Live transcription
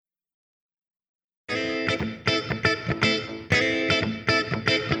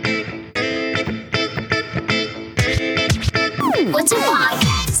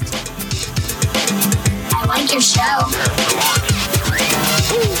How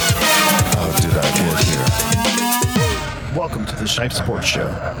did I get here? Welcome to the Shipe Sports Show.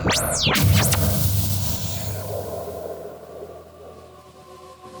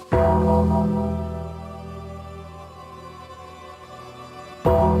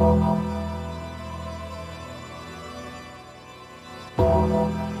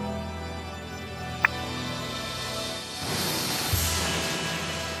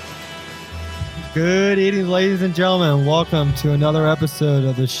 Good evening, ladies and gentlemen. Welcome to another episode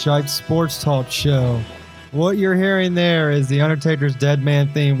of the Shipe Sports Talk Show. What you're hearing there is the Undertaker's Dead Man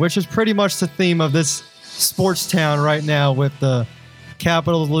theme, which is pretty much the theme of this sports town right now, with the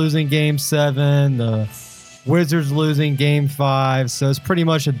Capitals losing Game 7, the Wizards losing Game 5. So it's pretty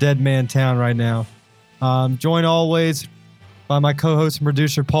much a dead man town right now. Joined always by my co-host and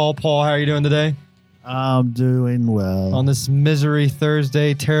producer, Paul. Paul, how are you doing today? I'm doing well. On this misery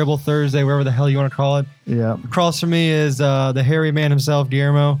Thursday, terrible Thursday, whatever the hell you want to call it. Yeah. Across from me is the hairy man himself,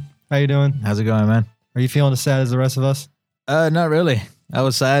 Guillermo. How you doing? How's it going, man? Are you feeling as sad as the rest of us? Not really. I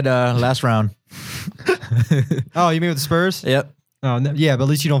was sad last round. Oh, you mean with the Spurs? Yep. Oh, yeah, but at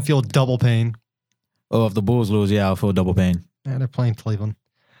least you don't feel double pain. Oh, if the Bulls lose, yeah, I'll feel double pain. Yeah, they're playing Cleveland.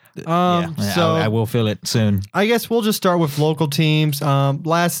 So So I will feel it soon. I guess we'll just start with local teams.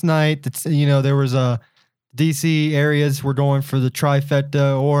 Last night, there was a DC areas were going for the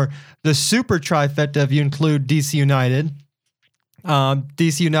trifecta, or the super trifecta if you include DC United.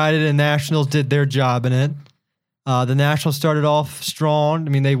 DC United and Nationals did their job in it. The Nationals started off strong. I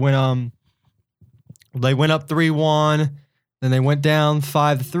mean, they went up 3-1, then they went down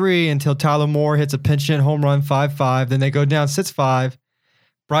 5-3 until Tyler Moore hits a pinch hit home run 5-5. Then they go down 6-5.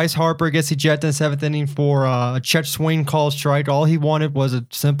 Bryce Harper gets ejected in the seventh inning for a check swing call strike. All he wanted was a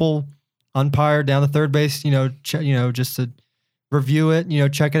simple umpire down the third base, just to review it,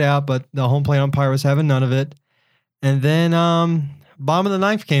 check it out. But the home plate umpire was having none of it. And then bottom of the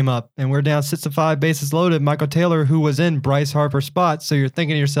ninth came up, and we're down 6-5, bases loaded. Michael Taylor, who was in Bryce Harper's spot. So you're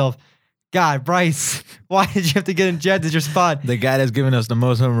thinking to yourself, God, Bryce, why did you have to get injected your spot? The guy that's given us the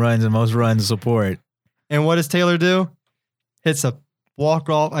most home runs and most runs support. And what does Taylor do? Hits a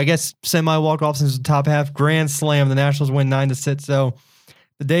walk-off, I guess semi-walk-off since the top half, grand slam. The Nationals win 9-6. So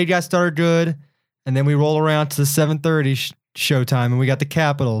the day got started good, and then we roll around to the 7:30 showtime, and we got the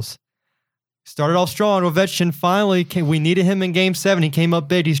Capitals. Started off strong. Ovechkin finally came. We needed him in Game 7. He came up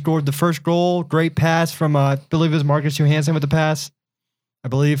big. He scored the first goal. Great pass from, I believe it was Marcus Johansson with the pass. I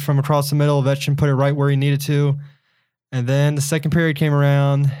believe from across the middle, Ovechkin put it right where he needed to. And then the second period came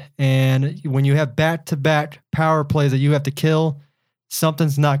around, and when you have back-to-back power plays that you have to kill,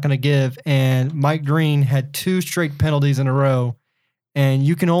 something's not going to give. And Mike Green had 2 straight penalties in a row, and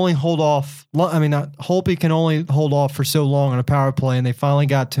you can only hold off. Holtby can only hold off for so long on a power play, and they finally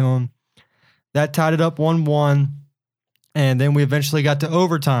got to him. That tied it up 1-1, and then we eventually got to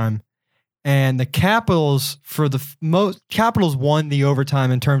overtime. And the Capitals, Capitals won the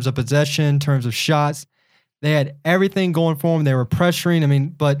overtime in terms of possession, in terms of shots. They had everything going for them. They were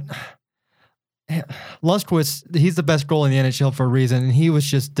pressuring. But Lundqvist, he's the best goalie in the NHL for a reason, and he was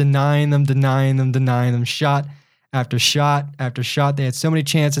just denying them, shot after shot after shot. They had so many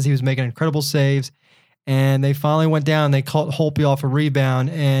chances. He was making incredible saves, and they finally went down. They caught Holtby off a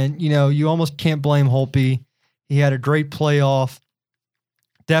rebound, and you almost can't blame Holtby. He had a great playoff.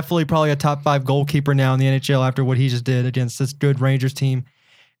 Definitely probably a top 5 goalkeeper now in the NHL after what he just did against this good Rangers team.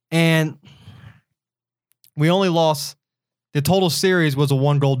 And we only lost. The total series was a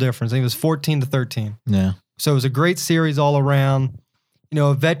 1-goal difference. I think it was 14-13. Yeah. So it was a great series all around.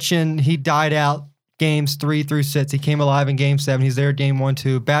 Ovechkin, he died out games 3 through 6. He came alive in Game 7. He's there at Game 1,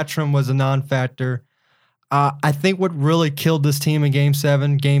 2. Battram was a non-factor. I think what really killed this team in Game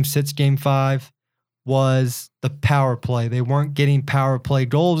 7, Game 6, Game 5 was the power play. They weren't getting power play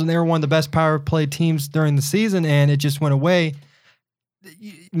goals, and they were one of the best power play teams during the season, and it just went away.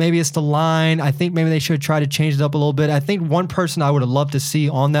 Maybe it's the line. I think maybe they should try to change it up a little bit. I think one person I would have loved to see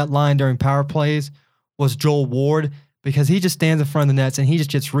on that line during power plays was Joel Ward, because he just stands in front of the nets and he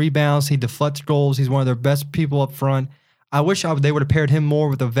just gets rebounds. He deflects goals. He's one of their best people up front. I wish they would have paired him more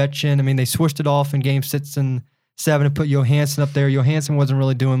with Ovechkin. I mean, they switched it off in Game 6 and 7 and put Johansson up there. Johansson wasn't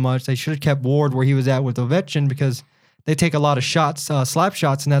really doing much. They should have kept Ward where he was at with Ovechkin, because they take a lot of shots, slap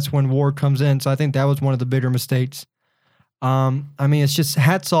shots, and that's when Ward comes in. So I think that was one of the bigger mistakes. It's just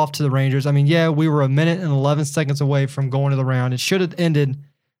hats off to the Rangers. We were 1 minute and 11 seconds away from going to the round. It should have ended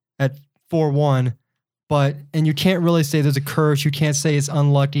at 4-1, and you can't really say there's a curse. You can't say it's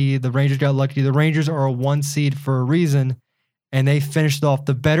unlucky. The Rangers got lucky. The Rangers are a 1 seed for a reason, and they finished off.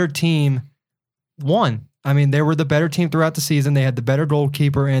 The better team won. They were the better team throughout the season. They had the better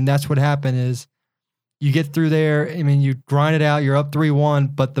goalkeeper, and that's what happened is You get through there. I mean, you grind it out. You're up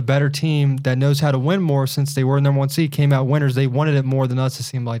 3-1, but the better team that knows how to win more, since they were number one seed, came out winners. They wanted it more than us. It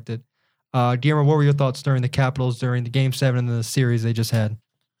seemed like that. Guillermo, what were your thoughts during the Capitals during the Game 7 and the series they just had?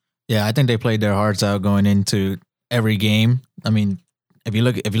 Yeah, I think they played their hearts out going into every game. I mean, if you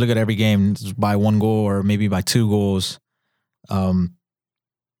look at every game, it's by 1 goal or maybe by 2 goals.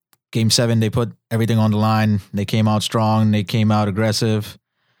 Game 7, they put everything on the line. They came out strong. They came out aggressive.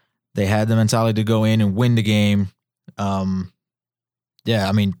 They had the mentality to go in and win the game. Yeah,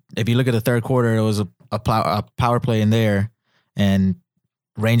 I mean, if you look at the third quarter, it was a power play in there, and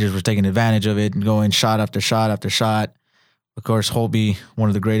Rangers were taking advantage of it and going shot after shot after shot. Of course, Holtby, one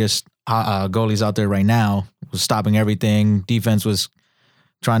of the greatest goalies out there right now, was stopping everything. Defense was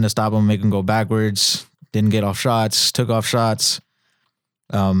trying to stop him, make him go backwards. Didn't get off shots, took off shots.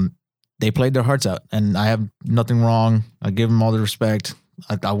 They played their hearts out, and I have nothing wrong. I give them all the respect.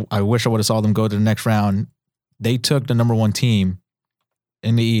 I wish I would have saw them go to the next round. They took the number 1 team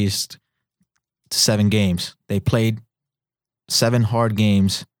in the East to 7 games. They played 7 hard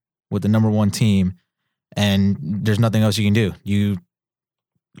games with the number 1 team, and there's nothing else you can do. You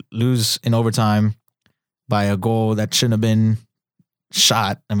lose in overtime by a goal that shouldn't have been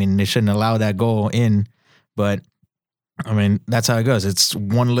shot. I mean, they shouldn't allow that goal in, but I mean, that's how it goes. It's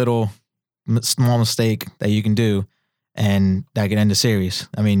one little small mistake that you can do, and that can end the series.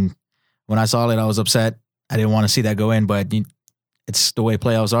 I mean, when I saw it, I was upset. I didn't want to see that go in, but it's the way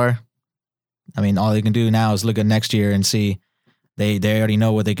playoffs are. I mean, all they can do now is look at next year and see they already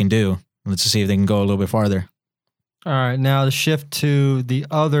know what they can do. Let's just see if they can go a little bit farther. All right, now the shift to the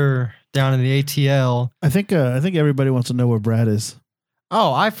other down in the ATL. I think everybody wants to know where Brad is.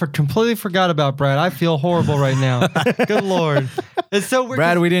 Oh, I completely forgot about Brad. I feel horrible right now. Good Lord. It's so weird.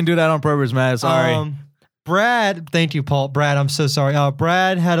 Brad, we didn't do that on purpose, man. Sorry. Brad, thank you, Paul. Brad, I'm so sorry.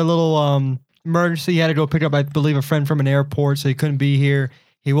 Brad had a little emergency. He had to go pick up, I believe, a friend from an airport, so he couldn't be here.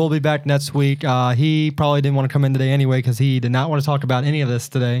 He will be back next week. He probably didn't want to come in today anyway because he did not want to talk about any of this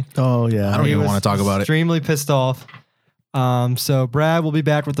today. Oh, yeah. I don't even want to talk about it. Extremely pissed off. So Brad will be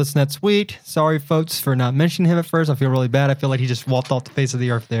back with us next week. Sorry, folks, for not mentioning him at first. I feel really bad. I feel like he just walked off the face of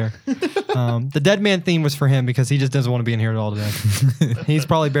the earth there. The dead man theme was for him because he just doesn't want to be in here at all today. He's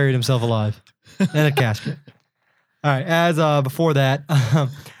probably buried himself alive in a casket. All right. As before that,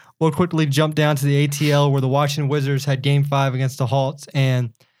 we'll quickly jump down to the ATL where the Washington Wizards had Game 5 against the Hawks,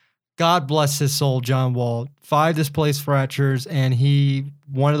 and God bless his soul, John Wall. 5 displaced fractures, and he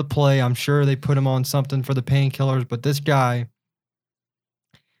wanted to play. I'm sure they put him on something for the painkillers, but this guy,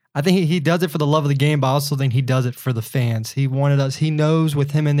 I think he does it for the love of the game, but I also think he does it for the fans. He wanted us. He knows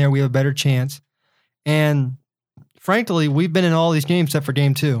with him in there, we have a better chance. And frankly, we've been in all these games except for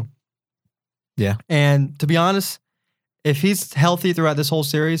Game 2. Yeah. And to be honest, if he's healthy throughout this whole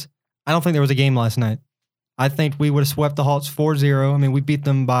series, I don't think there was a game last night. I think we would have swept the Hawks 4-0. I mean, we beat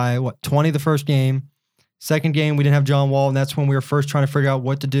them by, 20 the first game. Second game, we didn't have John Wall, and that's when we were first trying to figure out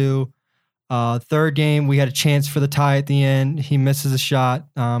what to do. Third game, we had a chance for the tie at the end. He misses a shot.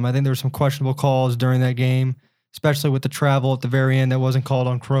 I think there were some questionable calls during that game, especially with the travel at the very end that wasn't called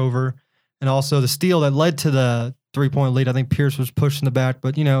on Crover. And also the steal that led to the 3-point lead. I think Pierce was pushed in the back,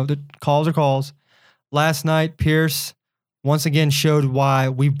 but, the calls are calls. Last night, Pierce once again showed why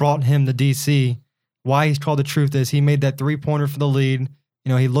we brought him to DC. Why he's called the truth is he made that 3-pointer for the lead.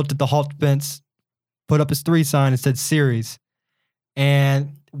 He looked at the Hawks bench, put up his 3 sign and said series.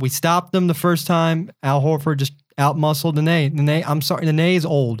 And we stopped them the first time. Al Horford just outmuscled Nene. I'm sorry, Nene is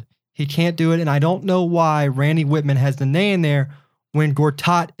old. He can't do it. And I don't know why Randy Whitman has Nene in there when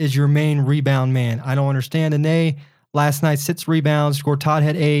Gortat is your main rebound man. I don't understand. Nene last night 6 rebounds. Gortat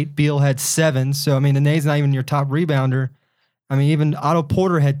had 8. Beal had 7. So, Nene's not even your top rebounder. Even Otto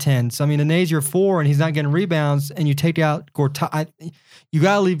Porter had 10. So, Nene's your 4, and he's not getting rebounds, and you take out Gortat. You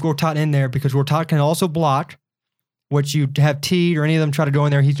got to leave Gortat in there because Gortat can also block, which you have Teed or any of them try to go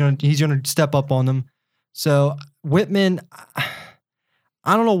in there, he's gonna step up on them. So, Whitman,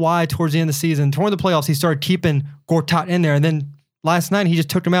 I don't know why towards the end of the season, toward the playoffs, he started keeping Gortat in there, and then last night he just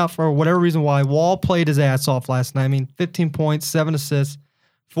took him out for whatever reason why. Wall played his ass off last night. 15 points, 7 assists,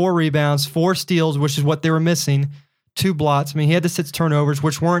 4 rebounds, 4 steals, which is what they were missing. 2 blots. He had the 6 turnovers,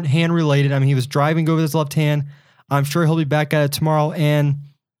 which weren't hand-related. He was driving over with his left hand. I'm sure he'll be back at it tomorrow. And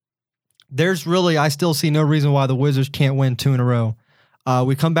I still see no reason why the Wizards can't win 2 in a row.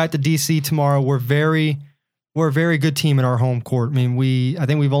 We come back to DC tomorrow. We're a very good team in our home court. I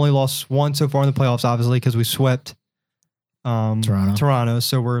think we've only lost 1 so far in the playoffs, obviously, because we swept Toronto.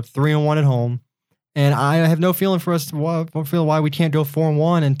 So we're 3-1 at home. And I have no feeling for us why we can't go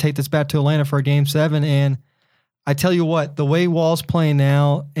 4-1 and take this back to Atlanta for a Game 7. And I tell you what, the way Wall's playing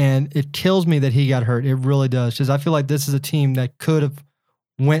now, and it kills me that he got hurt. It really does, because I feel like this is a team that could have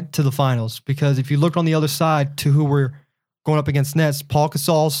went to the finals. Because if you look on the other side to who we're going up against next, Paul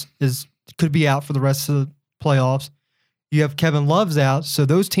Gasol could be out for the rest of the playoffs. You have Kevin Love's out, so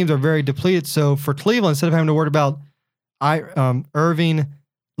those teams are very depleted. So for Cleveland, instead of having to worry about Irving,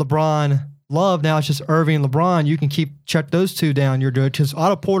 LeBron, Love, now it's just Irving and LeBron. You can check those two down. You're good, because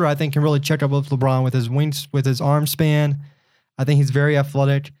Otto Porter, I think, can really check up with LeBron with his wings, with his arm span. I think he's very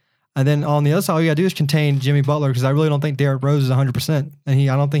athletic. And then on the other side, all you got to do is contain Jimmy Butler, because I really don't think Derrick Rose is 100%, and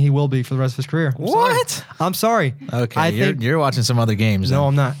I don't think he will be for the rest of his career. I'm sorry. Okay, you're watching some other games.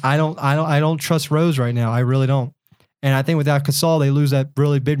 No, then. I'm not. I don't trust Rose right now. I really don't. And I think without Gasol, they lose that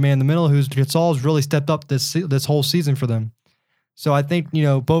really big man in the middle, who's Gasol's really stepped up this whole season for them. So I think,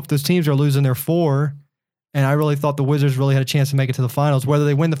 both those teams are losing their 4, and I really thought the Wizards really had a chance to make it to the finals. Whether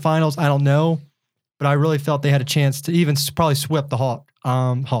they win the finals, I don't know, but I really felt they had a chance to even probably sweep the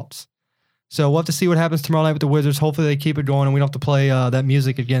Hawks. So we'll have to see what happens tomorrow night with the Wizards. Hopefully they keep it going, and we don't have to play that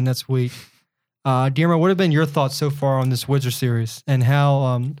music again next week. Guillermo, what have been your thoughts so far on this Wizards series, and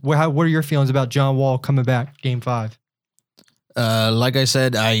what are your feelings about John Wall coming back Game 5? Like I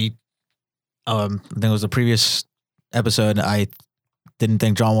said, I think it was the previous episode, I didn't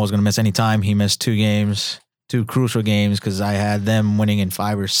think John Wall was going to miss any time. He missed 2 games, 2 crucial games, because I had them winning in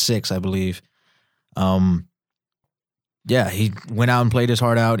 5 or 6, I believe. Yeah, he went out and played his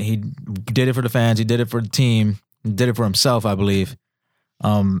heart out. He did it for the fans. He did it for the team. He did it for himself, I believe.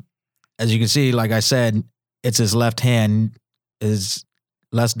 As you can see, like I said, it's his left hand, his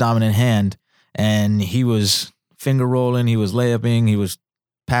less dominant hand, and he was finger rolling, he was layupping, he was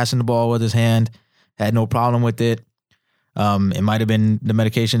passing the ball with his hand, had no problem with it. It might have been the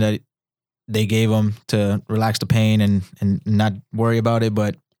medication that they gave him to relax the pain and not worry about it,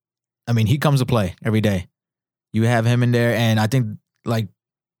 but I mean, he comes to play every day. You have him in there, and I think, like,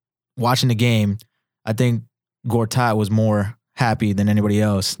 watching the game, I think Gortat was more happy than anybody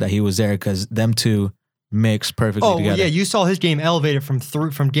else that he was there, because them two mix perfectly together. Oh, yeah, you saw his game elevated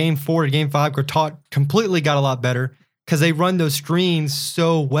from Game 4 to Game 5. Gortat completely got a lot better because they run those screens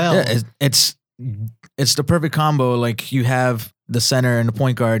so well. Yeah, it's the perfect combo. Like, you have the center and the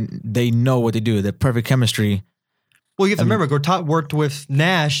point guard. They know what they do. The perfect chemistry. Well, you have to remember, Gortat worked with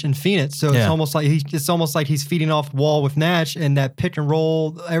Nash in Phoenix, so it's almost like he's feeding off Wall with Nash, and that pick and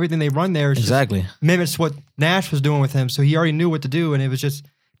roll, everything they run there is exactly just mimics what Nash was doing with him. So he already knew what to do, and it was just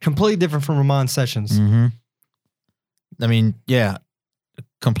completely different from Ramon Sessions. Mm-hmm. I mean, yeah,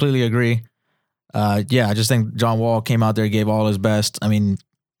 completely agree. I just think John Wall came out there, gave all his best. I mean,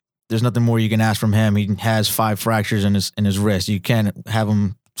 there's nothing more you can ask from him. He has 5 fractures in his wrist. You can't have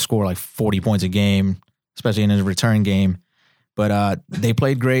him score like 40 points a game, especially in his return game. But they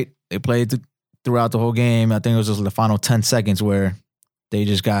played great. They played throughout the whole game. I think it was just the final 10 seconds where they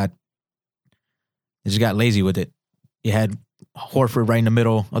just got lazy with it. You had Horford right in the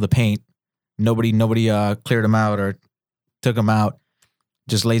middle of the paint. Nobody cleared him out or took him out.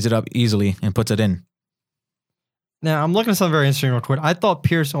 Just lays it up easily and puts it in. Now, I'm looking at something very interesting real quick. I thought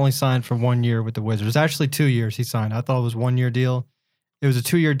Pierce only signed for 1 year with the Wizards. It's actually 2 years he signed. I thought it was a 1 year deal. It was a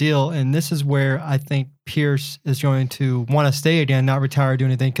 2 year deal, and this is where I think Pierce is going to want to stay again, not retire or do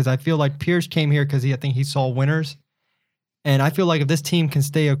anything, because I feel like Pierce came here because I think he saw winners. And I feel like if this team can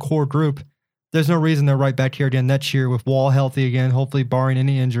stay a core group, there's no reason they're right back here again next year with Wall healthy again, hopefully barring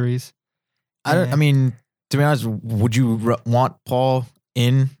any injuries. I mean, to be honest, would you want Paul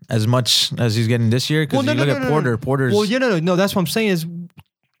in as much as he's getting this year? Because look at Porter. Porter's... Well, no. That's what I'm saying is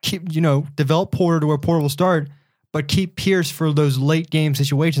keep, develop Porter to where Porter will start, but keep Pierce for those late game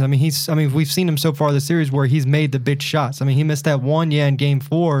situations. I mean, we've seen him so far this series where he's made the big shots. I mean, he missed that one, in Game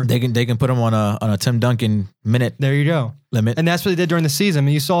 4. They can put him on a Tim Duncan minute. There you go. Limit. And that's what they did during the season. I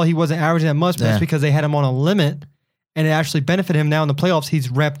mean, you saw he wasn't averaging that much, but that's because they had him on a limit, and it actually benefited him now in the playoffs. He's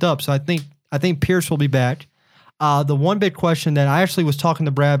wrapped up. So I think Pierce will be back. The one big question that I actually was talking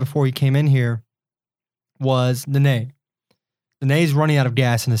to Brad before he came in here was Nene. Nene's running out of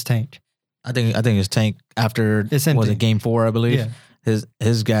gas in his tank. I think his tank after was it Game 4, I believe. Yeah.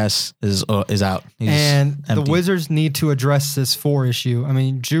 His gas is out. He's empty. The Wizards need to address this 4 issue. I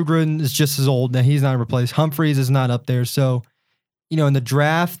mean, Drew Gooden is just as old. Now he's not replaced. Humphreys is not up there. So, in the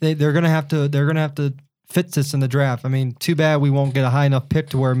draft, they're gonna have to fix this in the draft. I mean, too bad we won't get a high enough pick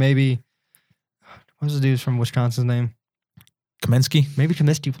to where maybe what's the dude from Wisconsin's name? Kaminsky? Maybe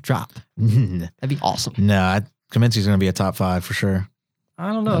Kaminsky will drop. That'd be awesome. No, Kaminsky's gonna be a top 5 for sure.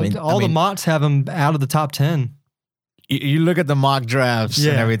 I don't know. The mocks have him out of the top 10. You look at the mock drafts and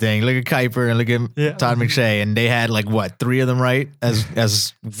Yeah. everything. Look at Kuiper and look at Todd McShay, and they had like what 3 of them right as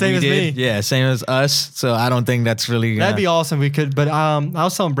Same we as did. me. Yeah, same as us. So I don't think that's really That'd be awesome. We could, but I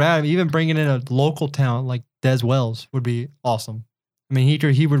was telling Brad, even bringing in a local talent like Des Wells would be awesome. I mean,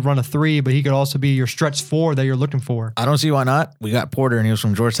 he would run a 3, but he could also be your stretch 4 that you're looking for. I don't see why not. We got Porter, and he was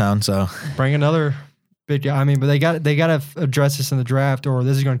from Georgetown, so Bring another big guy. I mean, but they got to address this in the draft, or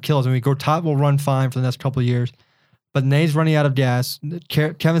this is going to kill us. When we go top, we'll run fine for the next couple of years. But Nate's running out of gas.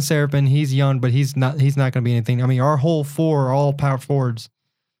 Kevin Serapin, he's young, but he's not going to be anything. I mean, our whole 4 are all power forwards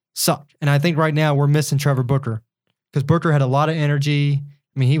suck. And I think right now we're missing Trevor Booker because Booker had a lot of energy.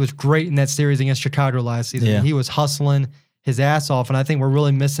 I mean, he was great in that series against Chicago last season. Yeah. He was hustling his ass off, and I think we're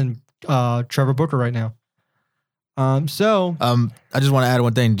really missing Trevor Booker right now. I just want to add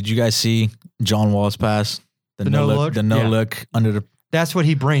one thing. Did you guys see John Wall's pass? The no look? The no Yeah. look under the That's what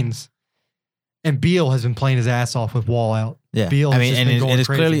he brings. And Beal has been playing his ass off with Wall out. yeah. Beal I has mean, just and, been it- going and it's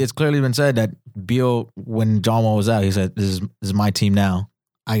crazy. clearly been said that Beal, when John Wall was out, he said, "This is my team now.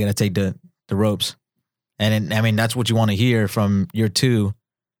 I got to take the ropes." And I mean, that's what you want to hear from year 2.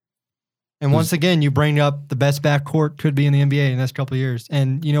 And once again, you bring up the best backcourt could be in the NBA in the next couple of years.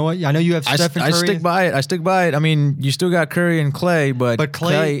 And you know what? I know you have I Stephen Curry. stick by it. I mean, you still got Curry and Clay, but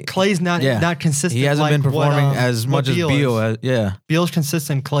Clay's not yeah. not consistent. he hasn't like been performing what, as what much as Beal. is. Yeah. Beal's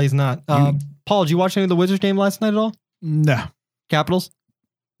consistent. Clay's not. Paul, did you watch any of the Wizards game last night at all? No, Capitals?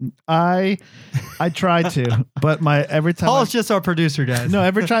 I tried to, but every time Paul's just our producer, guys. no,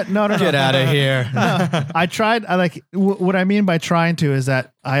 every try no. Get out of here. No, I tried. I like what I mean by trying to is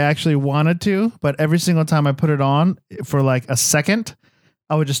that I actually wanted to, but every single time I put it on for like a second,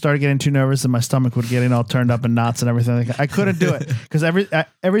 I would just start getting too nervous and my stomach would get all turned up in knots and everything. Like, I couldn't do it because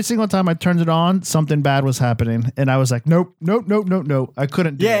every single time I turned it on, something bad was happening, and I was like, nope. I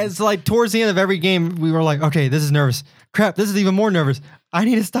couldn't do Yeah, it. it's like towards the end of every game, we were like, okay, this is nervous. Crap, this is even more nervous. I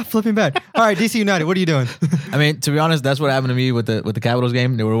need to stop flipping back. All right, DC United, what are you doing? I mean, to be honest, that's what happened to me with the Capitals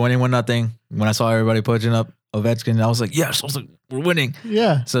game. They were winning 1-0. When I saw everybody pushing up Ovechkin, I was like, yes, we're winning.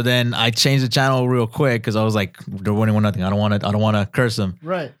 Yeah, So then I changed the channel real quick because I was like, they're winning 1-0. I don't want to curse them.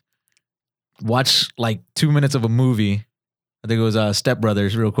 right. Watch like 2 minutes of a movie. I think it was Step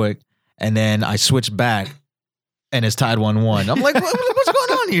Brothers real quick. And then I switched back and it's tied 1-1. I'm like, what's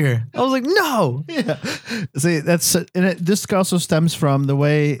going on here? I was like, no. Yeah. See, this also stems from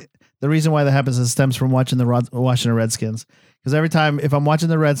the reason why that happens is stems from watching the Washington Redskins. Because every time, if I'm watching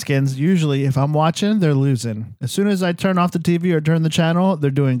the Redskins, usually if I'm watching, they're losing. As soon as I turn off the TV or turn the channel, they're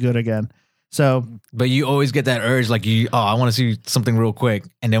doing good again. So, But you always get that urge, like I want to see something real quick.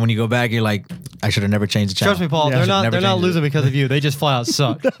 And then when you go back, you're like, I should have never changed the channel. Trust me, Paul, Yeah. they're Never not change it. losing because of you. They just flat out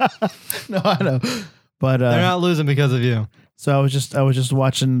suck. no, I know. But They're not losing because of you. so I was just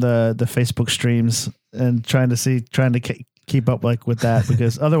watching the Facebook streams and trying to keep up like with that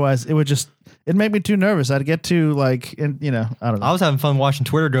because otherwise it'd make me too nervous. I'd get too like, I don't know. I was having fun watching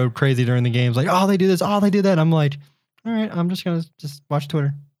Twitter go crazy during the games. Like, oh, they do this, oh, they do that. I'm like, all right, I'm just going to just watch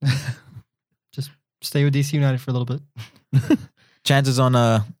Twitter. Just stay with DC United for a little bit. Chances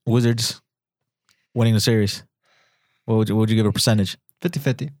on Wizards winning the series. What would you give a percentage?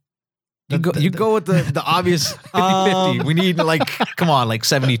 50-50. You go with the obvious 50-50. We need like, come on, like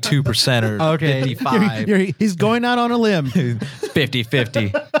 72% or Okay. 55. He's going out on a limb.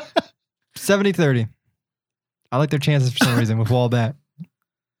 50-50. 70-30. I like their chances for some reason with Wall back.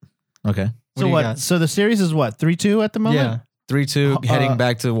 Okay. do So you what? got? So the series is what 3-2 at the moment. Yeah. 3-2 heading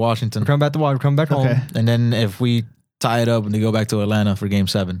back to Washington. We're coming back to Wall. We're coming back home. Okay. And then if we tie it up and they go back to Atlanta for game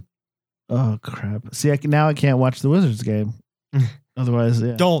 7. Oh crap! See, now I can't watch the Wizards game. Otherwise,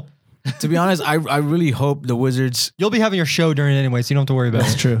 yeah. Don't. To be honest, I really hope the Wizards You'll be having your show during it anyway, so you don't have to worry about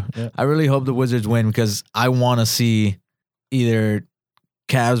That's it. true. Yeah. I really hope the Wizards win because I want to see either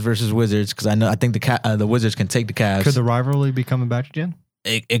Cavs versus Wizards because I think the Wizards can take the Cavs. Could the rivalry be coming back again?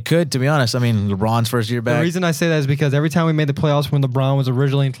 It could, to be honest. I mean, LeBron's first year The back. reason I say that is because every time we made the playoffs when LeBron was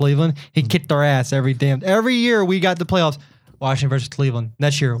originally in Cleveland, he kicked our ass every year we got the playoffs. Washington versus Cleveland.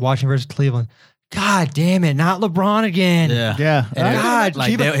 Next year, Washington versus Cleveland. God damn it, not LeBron again. Yeah. Yeah. And God,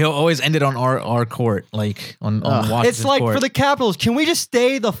 like he'll always end it on our court, like on Washington's It's like court. for the Capitals, can we just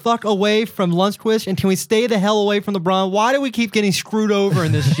stay the fuck away from Lundqvist and can we stay the hell away from LeBron? Why do we keep getting screwed over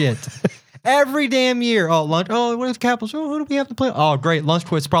in this shit? Every damn year. Oh, what if Capitals? Oh, who do we have to play? Oh, great.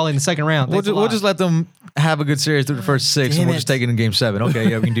 Lundqvist probably in the second round. We'll just let them have a good series through the first 6, Damn and we'll it. just take it in game 7. Okay,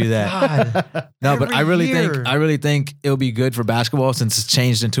 yeah, we can do that. God. No, but Every year. I really think it'll be good for basketball since it's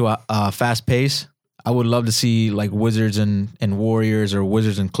changed into a fast pace. I would love to see like Wizards and Warriors or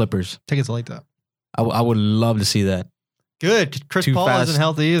Wizards and Clippers. Tickets like that. I would love to see that. Good. Chris Too Paul fast. isn't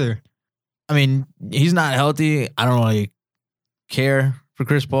healthy either. I mean, he's not healthy. I don't really care for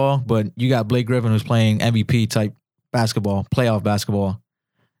Chris Paul, but you got Blake Griffin who's playing MVP type basketball, playoff basketball.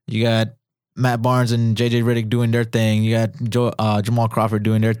 You got Matt Barnes and JJ Redick doing their thing. You got Jamal Crawford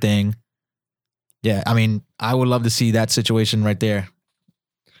doing their thing. Yeah, I mean, I would love to see that situation right there.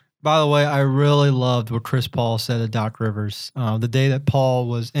 By the way, I really loved what Chris Paul said to Doc Rivers. The day that Paul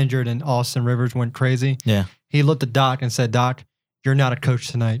was injured and Austin Rivers went crazy, Yeah. he looked at Doc and said, Doc, you're not a coach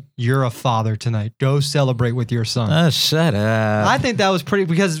tonight. You're a father tonight. Go celebrate with your son. Oh, shut up. I think that was pretty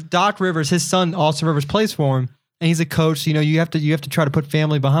because Doc Rivers, his son, Austin Rivers, plays for him, and he's a coach. You know, you have to try to put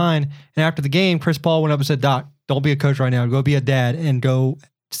family behind. And after the game, Chris Paul went up and said, Doc, don't be a coach right now. Go be a dad and go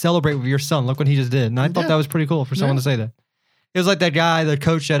celebrate with your son. Look what he just did. And I thought that was pretty cool for someone to say that. It was like that guy, the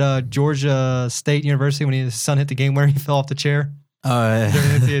coach at Georgia State University, when his son hit the game winner, he fell off the chair during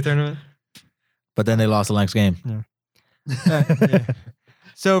the NCAA tournament. But then they lost the next game. Yeah.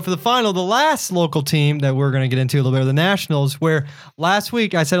 So for the final, the last local team that we're going to get into a little bit are the Nationals, where last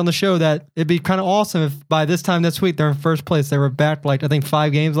week I said on the show that it'd be kind of awesome if by this time next week they're in first place. They were back I think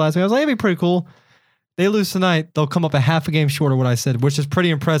 5 games last week. I was like, it'd be pretty cool. They lose tonight, they'll come up a half a game short of what I said, which is pretty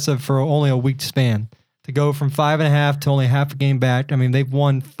impressive for only a week span. To go from 5.5 to only half a game back. I mean, they've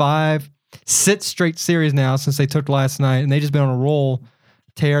won 6 straight series now since they took last night, and they've just been on a roll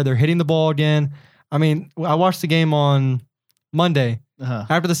tear. They're hitting the ball again. I mean, I watched the game on Monday.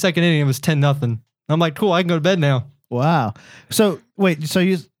 After the second inning, it was 10-0. I'm like, cool, I can go to bed now. Wow. So wait, so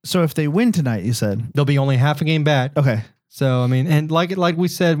if they win tonight, you said They'll be only half a game back. okay. So I mean, and like we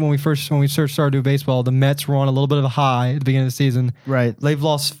said when we first started doing baseball, the Mets were on a little bit of a high at the beginning of the season. Right. They've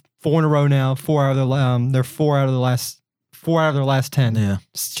lost 4 in a row now. 4 out of their 4 out of their last 10. Yeah.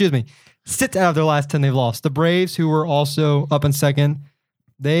 Excuse me. 6 out of their last 10 they've lost. The Braves, who were also up in second,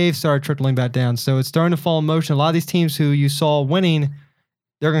 they've started trickling back down. So it's starting to fall in motion. A lot of these teams who you saw winning,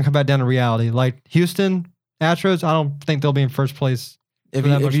 they're going to come back down to reality. Like Houston Astros, I don't think they'll be in first place for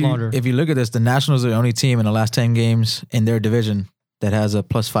that much longer. If you look at this, the Nationals are the only team in the last 10 games in their division that has a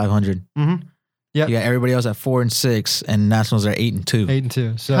plus 500. Mm-hmm. Yep. You got everybody else at 4 and 6, and Nationals are 8 and 2. 8 and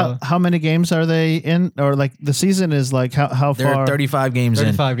 2. So How many games are they in? Or like the season is like how They're far? 35 games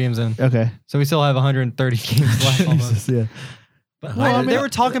 35 games in. Okay. So we still have 130 games left almost. Yeah. But Well, I mean- they were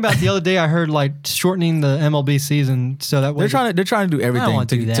talking about the other day, I heard like shortening the MLB season so that way in. They're trying to do everything wanna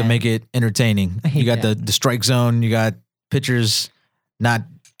do to that. make it entertaining. I hate You got that. the strike zone. You got pitchers not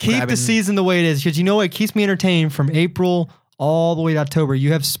keep grabbing- the season the way it is because you know what? It keeps me entertained from April all the way to October.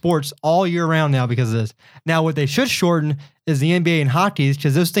 You have sports all year round now because of this. Now, what they should shorten is the NBA and hockey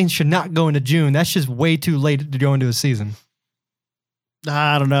because those things should not go into June. That's just way too late to go into a season.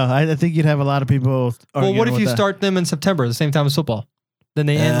 I don't know. I think you'd have a lot of people. Well, arguing what if with you that. start them in September, the same time as football? Then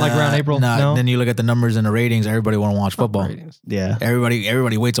they end like around April? Nah, No? Then you look at the numbers and the ratings. Everybody want to watch football. Ratings. Yeah.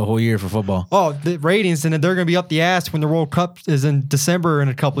 Everybody waits a whole year for football. Oh, the ratings, and then they're going to be up the ass when the World Cup is in December in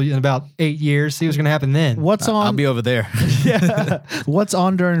about 8 years. See what's going to happen then. What's on? I'll be over there. yeah. What's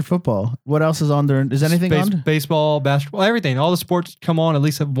on during football? What else is on during? Is anything on? Baseball, basketball, everything. All the sports come on at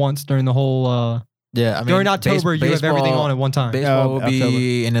least once during the whole. Yeah, I mean, During October, you have everything on at one time. Baseball will October.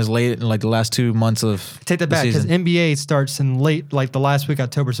 be in like the last 2 months of Take that the back because season. NBA starts in late, like the last week of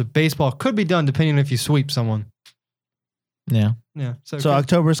October. So baseball could be done depending on if you sweep someone. Yeah. Yeah. So it could-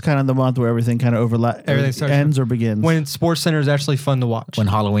 October is kind of the month where everything kind of overlaps. Everything starts- ends or begins. when Sports Center is actually fun to watch. When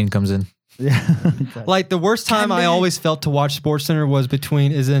Halloween comes in. yeah. Like the worst time I always felt to watch Sports Center was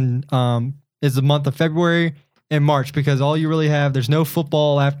is the month of February and March because all you really have there's no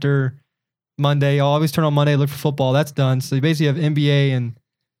football after Monday. I'll always turn on Monday, look for football. That's done. So you basically have NBA and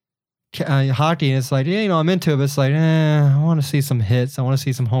hockey, and it's like I'm into it. But it's like I want to see some hits. I want to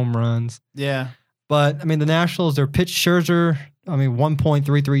see some home runs. yeah. But I mean the Nationals, they're pitch Scherzer. I mean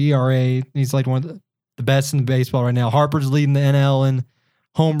 1.33 ERA. He's like one of the best in baseball right now. Harper's leading the NL in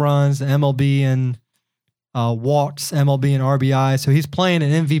home runs, the MLB and walks, MLB and RBI. So he's playing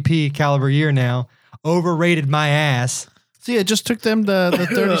an MVP caliber year now. Overrated my ass. See, it just took them the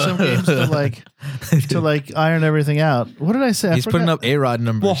 30-some games to like iron everything out. What did I say? He's putting up A-Rod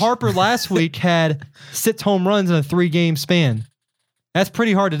numbers. Well, Harper last week had 6 home runs in a 3-game span. That's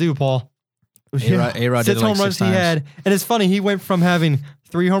pretty hard to do, Paul. Yeah. A-Rod did 6 it like home 6 runs he times. had. And it's funny, he went from having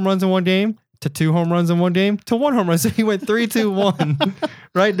 3 home runs in one game to 2 home runs in one game to 1 home run. So he went 3-2-1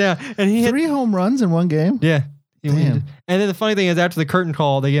 right now. And he hit 3 home runs in one game. Yeah. Damn. And then the funny thing is, after the curtain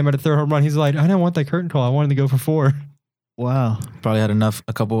call, they gave him a 3rd home run. He's like, I didn't want that curtain call. I wanted to go for 4. Wow. Probably had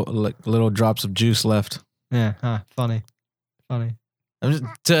a couple like little drops of juice left. Yeah. Funny. I'm just,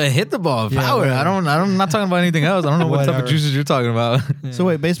 to hit the ball, Yeah, power. whatever. I'm not talking about anything else. I don't know what type Whatever. of juices you're talking about. Yeah. So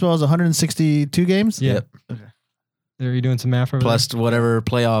wait, baseball is 162 games? Yeah. Yep. Are you doing some math over Plus whatever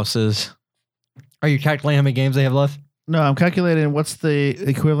playoffs is. Are you calculating how many games they have left? No, I'm calculating what's the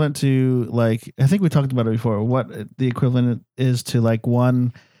equivalent to, like, I think we talked about it before, what the equivalent is to like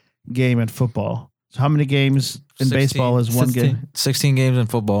one game in football. So how many games in 16, baseball is one 16. game? 16 games in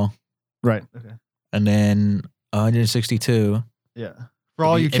football, Right. Okay. and then 162. Yeah. For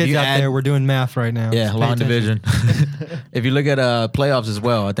all If you- you if kids you out add- there, we're doing math right now. Yeah, Just pay long attention. division. If you look at playoffs as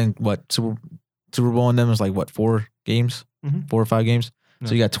well, I think Super Bowl in them is like what 4 games, Mhm. 4 or 5 games. No.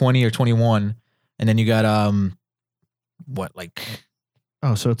 So you got 20 or 21, and then you got what like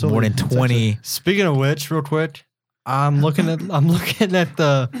Oh, so it's more only, than 20. Speaking of which, real quick, I'm looking at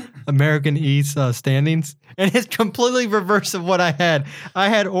the American East standings, and it's completely reverse of what I had. I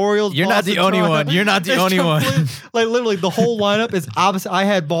had Orioles. You're not the Boston, only Toronto. one. You're not the It's only one. Like literally, the whole lineup is opposite. I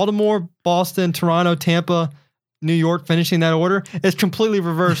had Baltimore, Boston, Toronto, Tampa, New York finishing that order. It's completely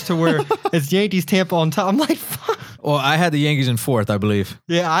reversed to where it's Yankees, Tampa on top. I'm like, fuck. Well, I had the Yankees in 4th, I believe.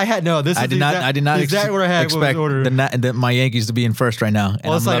 Yeah, I had no. This is I did not. I did not the exact what I had was expect order. my Yankees to be in 1st right now. And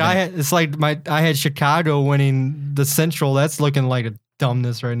Well, it's I'm like loving it. I had Chicago winning the Central. That's looking like a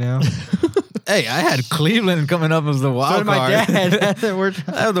dumbness right now. Hey, I had Cleveland coming up as the So wild did my card. dad. We're,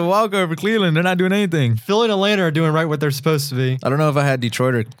 I have the wild card for Cleveland. They're not doing anything. Philly and Atlanta are doing right what they're supposed to be. I don't know if I had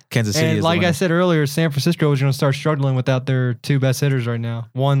Detroit or Kansas City. And as like the I winner. said earlier, San Francisco is going to start struggling without their 2 best hitters right now.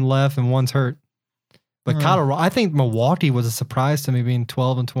 One left and one's hurt. But Colorado, I think Milwaukee was a surprise to me being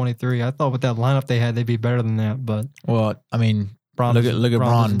 12 and 23. I thought with that lineup they had, they'd be better than that. But Well, I mean, Braun look doesn't- at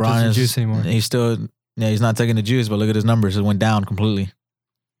Braun. doesn't Braun is juice anymore. he's still he's not taking the juice, but look at his numbers. It went down completely.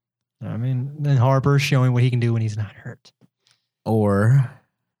 I mean, then Harper's showing what he can do when he's not hurt. Or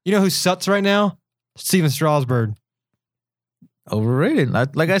You know who sucks right now? Steven Strasburg. overrated.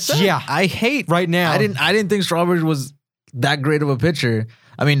 Like I said, Yeah. I hate. Right now. I didn't think Strawberry was that great of a pitcher.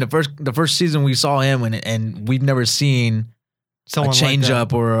 I mean, the first season we saw him and we'd never seen Someone a like that.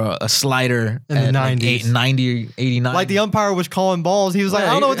 changeup or a slider In the at like 90s. 90 or 89. Like the umpire was calling balls. He was like,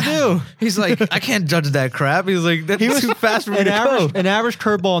 I don't know what to do. He's like, I can't judge that crap. He was like, that's He was too fast for me to go. An average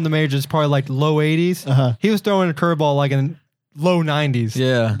curveball in the majors is probably like low 80s. Uh-huh. He was throwing a curveball like in low 90s.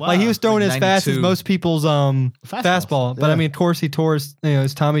 Yeah. Wow. Like he was throwing Like as fast as 92. most people's fastball. But I Yeah. mean, of course, he tore his,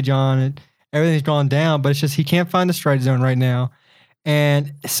 his Tommy John and everything's gone down. But it's just he can't find the strike zone right now.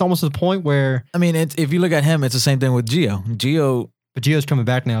 And it's almost to the point where, I mean, if you look at him, it's the same thing with Gio. but Gio's coming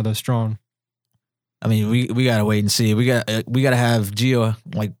back now, though, strong. I mean, we gotta wait and see. We gotta have Gio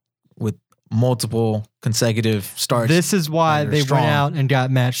like with multiple consecutive starts. This is why They're they strong. went out and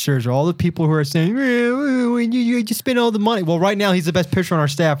got Matt Scherzer. All the people who are saying, you just spend all the money. Well, right now he's the best pitcher on our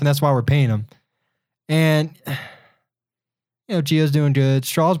staff, and that's why we're paying him. And, Gio's doing good.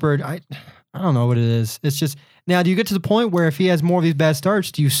 Strasburg, I don't know what it is. It's just, now do you get to the point where if he has more of these bad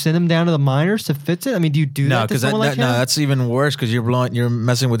starts, do you send him down to the minors to fix it? I mean, do you do no, that to because someone like him? that's even worse because you're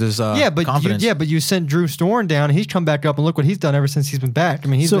messing with his confidence. but you sent Drew Storn down, and he's come back up, and look what he's done ever since he's been back. I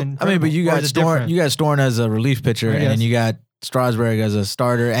mean, he's So, been. I mean, but you incredible. Or got is it Storn. different? You got Storn as a relief pitcher, I and then guess. you got Strasburg as a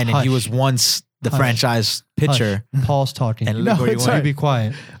starter, and then he Hush. was once the Hush. franchise pitcher. Hush. Paul's talking. And No, look where he it's went. all You be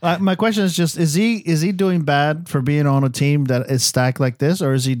quiet. My question is just: is he doing bad for being on a team that is stacked like this,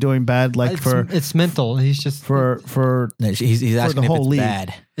 or is he doing bad like It's mental. He's just for No, he's asking the if whole it's league.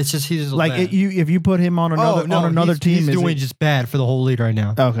 bad. It's just he's just like bad. if you put him on another team, He's is doing he- just bad for the whole league right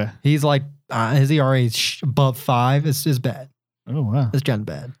now. okay. He's like his ERA is above 5. It's bad. Oh wow. It's gotten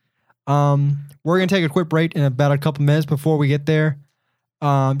bad. We're gonna take a quick break in about a couple minutes before we get there.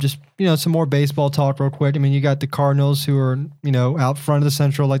 Just some more baseball talk real quick. I mean, you got the Cardinals who are out front of the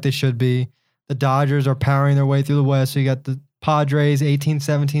Central like they should be. The Dodgers are powering their way through the West. So you got the Padres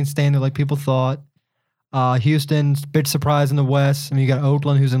 18-17 staying there like people thought. Houston's big surprise in the West. I mean, you got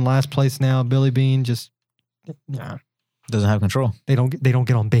Oakland who's in last place now. Billy Bean just Doesn't have control. they don't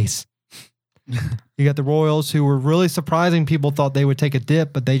get on base. You got the Royals who were really surprising. People thought they would take a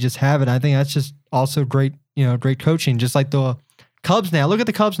dip, but they just haven't. I think that's just also great, great coaching. Just like the Cubs now. Look at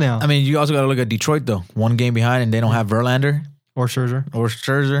the Cubs now. I mean, you also got to look at Detroit though. 1 game behind, and they don't have Verlander Or Scherzer. or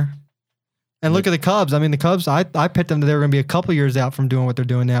Scherzer. And look at the Cubs. I mean, the Cubs, I picked them that they were going to be a couple years out from doing what they're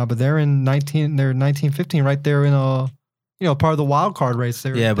doing now, but they're in 19-15 right there in a, part of the wild card race.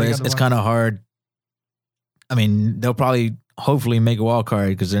 Yeah, but it's kind of hard. I mean, they'll probably hopefully make a wild card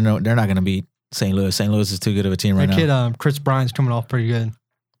because they're not going to beat St. Louis. St. Louis is too good of a team right that now. kid, Chris Bryant's coming off pretty good.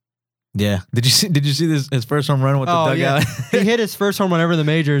 Yeah. Did you see his first home run with the dugout? He hit his first home run ever in the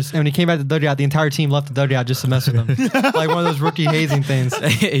majors, and when he came back to the dugout, the entire team left the dugout just to mess with him. Like one of those rookie hazing things.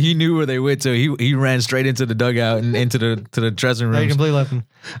 He knew where they went to. He ran straight into the dugout and into the dressing They room. completely left him.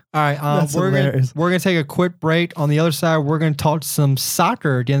 All right, That's we're hilarious. gonna take a quick break. On the other side, we're gonna talk some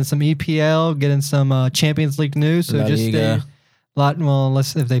soccer, getting some EPL, getting some Champions League news. So La just Liga. stay.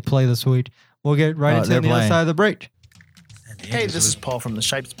 Unless if they play this week, We'll get right into they're the other playing. side of the break. Hey, this is Paul from the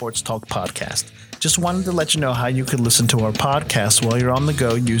Shipe Sports Talk podcast. Just wanted to let you know how you can listen to our podcast while you're on the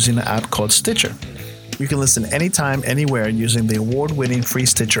go using an app called Stitcher. You can listen anytime, anywhere using the award-winning free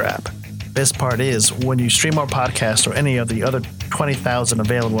Stitcher app. Best part is, when you stream our podcast or any of the other 20,000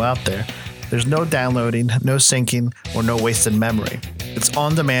 available out there, there's no downloading, no syncing, or no wasted memory. It's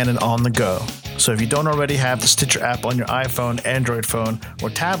on demand and on the go. So if you don't already have the Stitcher app on your iPhone, Android phone, or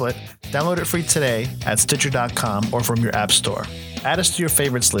tablet, download it free today at Stitcher.com or from your app store. Add us to your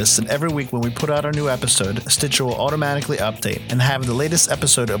favorites list, and every week when we put out our new episode, Stitcher will automatically update and have the latest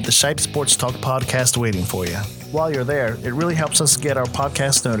episode of the Shipe Sports Talk podcast waiting for you. While you're there, it really helps us get our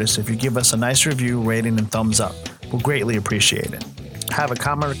podcast noticed if you give us a nice review, rating, and thumbs up. We'll greatly appreciate it. Have a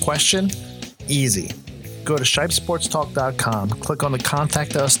comment or question? Easy. Go to ShipeSportsTalk.com, click on the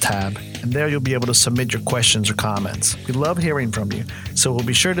Contact Us tab, and there you'll be able to submit your questions or comments. We love hearing from you, so we'll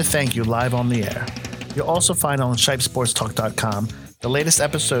be sure to thank you live on the air. You'll also find on ShipeSportsTalk.com the latest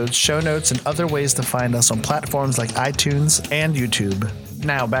episodes, show notes, and other ways to find us on platforms like iTunes and YouTube.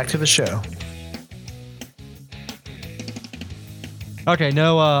 Now, back to the show. Okay,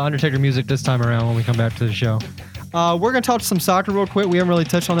 no Undertaker music this time around when we come back to the show. We're going to talk some soccer real quick. We haven't really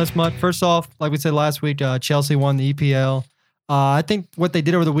touched on this much. First off, like we said last week, Chelsea won the EPL. I think what they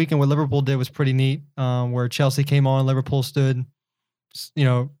did over the weekend, what Liverpool did was pretty neat, where Chelsea came on, Liverpool stood,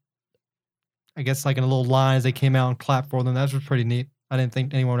 I guess like in a little line as they came out and clapped for them. That was pretty neat. I didn't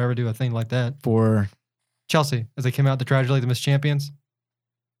think anyone would ever do a thing like that. For Chelsea, as they came out to tragically the missed champions.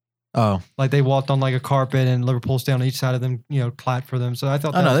 oh, Like they walked on like a carpet and Liverpool stayed on each side of them, clapped for them. So I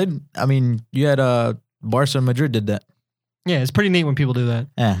thought I that know. You had Barca and Madrid did that. yeah, it's pretty neat when people do that.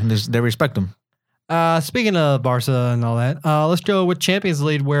 Yeah, and they respect them. Speaking of Barca and all that, let's go with Champions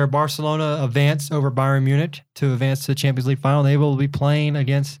League, where Barcelona advanced over Bayern Munich to advance to the Champions League final. They will be playing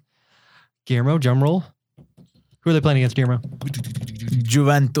against Guillermo, drumroll. Who are they playing against, Guillermo?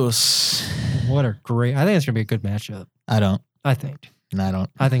 Juventus. What a great... I think it's going to be a good matchup. I don't. I think. No, I don't.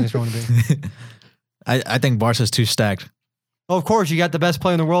 I think it's going to be. I think Barca's too stacked. Oh, of course, you got the best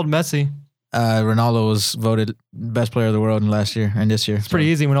player in the world, Messi. Ronaldo was voted best player of the world last year and this year. It's pretty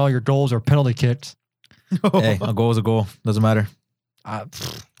easy when all your goals are penalty kicks. Hey, a goal is a goal. Doesn't matter.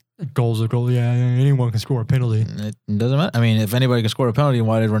 Goals are goal. Yeah, anyone can score a penalty. It doesn't matter. I mean, if anybody can score a penalty,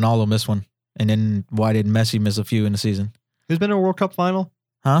 why did Ronaldo miss one? And then why did Messi miss a few in the season? Who's been to a World Cup final?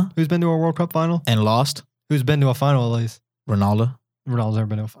 Huh? Who's been to a World Cup final? And lost? Who's been to a final at least? Ronaldo. Ronaldo's never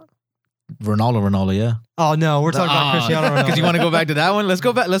been to a final. Ronaldo, yeah. Oh no, we're talking about Cristiano Ronaldo. Because you want to go back to that one? Let's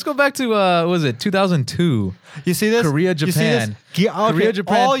go back to what was it, 2002? You see this? Korea, You see this? Japan. Okay, Korea,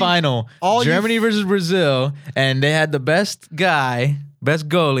 Japan final. all you- Germany versus Brazil. And they had the best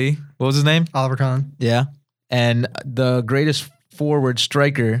goalie. What was his name? Oliver Kahn, Yeah. And the greatest forward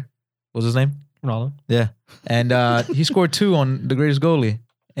striker. What was his name? Ronaldo. Yeah. And he scored 2 on the greatest goalie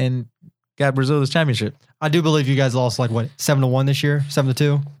and got Brazil this championship. I do believe you guys lost like what 7-1 this year,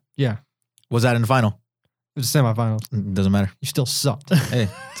 7-2. Yeah, Was that in the final? it was semifinals. Doesn't matter. You still sucked. Hey,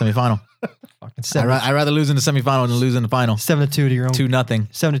 semifinal. Fucking 7. I'd rather lose in the semifinal than lose in the final. 7-2 to your own. 2-0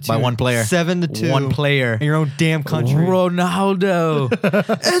 7-2 by one player. 7-2. One player. in your own damn country. Ronaldo.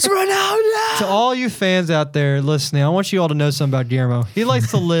 It's Ronaldo. To all you fans out there listening, I want you all to know something about Guillermo. He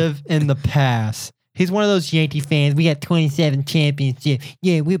likes to live in the past. He's one of those Yankee fans. We got 27 championships.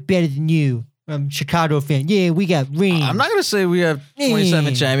 Yeah, we're better than you. Chicago fan. Yeah, we got rings. I'm not going to say we have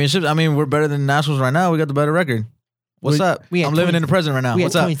 27 championships. I mean, we're better than the Nationals right now. We got the better record. What's up? we had I'm living 20 in the present right now. we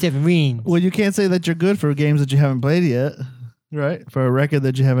What's got up? 27 rings. Well, you can't say that you're good for games that you haven't played yet, right? For a record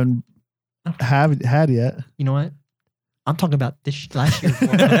that you haven't had yet. You know what? I'm talking about this last year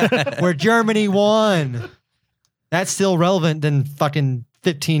where Germany won. That's still relevant than fucking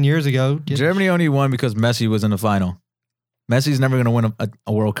 15 years ago. Germany only won because Messi was in the final. Messi's never going to win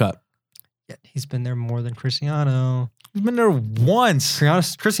a World Cup. Yeah, he's been there more than Cristiano. He's been there once.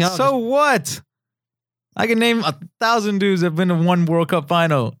 Cristiano. So what? I can name 1,000 dudes that have been to one World Cup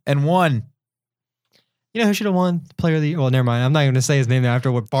final and won. You know who should have won Player of the Year? Well, never mind. I'm not even going to say his name after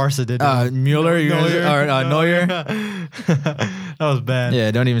what Barca did. Mueller or Neuer. That was bad.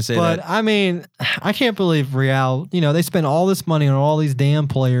 Yeah, don't even say But that. I mean, I can't believe Real. They spent all this money on all these damn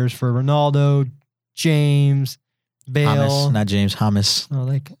players for Ronaldo, James, Bale. James, not James, James. Oh,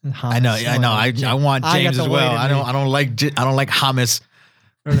 like I know. I want I James got as the well. weight in me. I don't like James.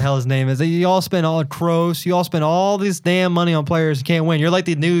 Whatever the hell his name is. You all spend all Kroos. You all spend all this damn money on players who can't win. You're like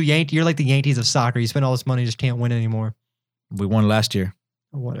the new Yankee. You're like the Yankees of soccer. You spend all this money, you just can't win anymore. We won last year.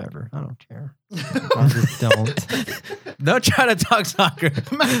 Whatever. I don't care. I just don't. Don't try to talk soccer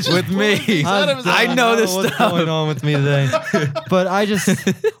with me. I know this what's stuff. going on with me today. But I just,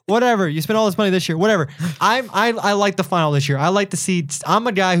 whatever. You spent all this money this year. Whatever. I like the final this year. I like to see. I'm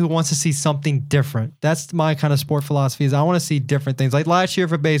a guy who wants to see something different. That's my kind of sport philosophy. Is I want to see different things. Like last year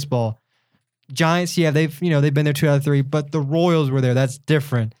for baseball, Giants. Yeah, they've been there 2 out of 3, but the Royals were there. That's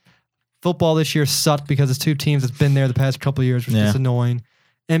different. Football this year sucked because it's 2 teams that's been there the past couple of years, which is annoying.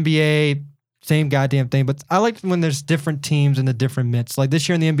 NBA, same goddamn thing. But I like when there's different teams in the different midst. Like this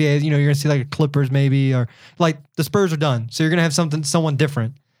year in the NBA, you're gonna see like a Clippers maybe, or like the Spurs are done, so you're gonna have someone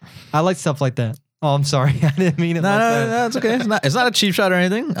different. I like stuff like that. Oh, I'm sorry, I didn't mean it. No, it's okay. It's not a cheap shot or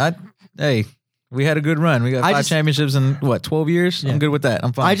anything. Hey, we had a good run. We got 5 championships in 12 years. Yeah. I'm good with that.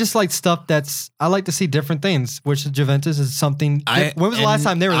 I'm fine. I just like stuff I like to see different things, which Juventus is something. When was the last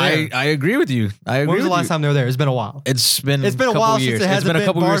time they were there? I agree with you. When was the last time they were there? It's been a while. It's been a while years. Since it's been a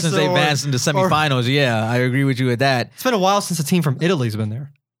couple years since they advanced into semifinals. Yeah, I agree with you with that. It's been a while since a team from Italy's been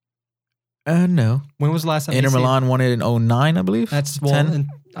there. No. When was the last time? Inter Milan won it in 2009, I believe. That's 10.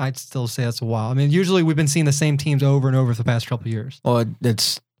 I'd still say that's a while. I mean, usually we've been seeing the same teams over and over for the past couple of years. Well,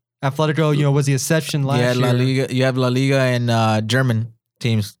 it's Atletico, was the exception last year. La Liga. You have La Liga and German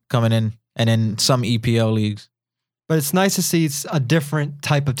teams coming in, and then some EPL leagues. But it's nice to see it's a different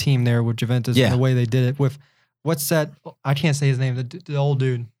type of team there with Juventus and the way they did it. With what's that? I can't say his name. The old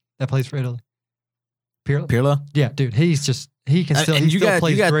dude that plays for Italy. Pirlo. Yeah, dude. He can still. And you got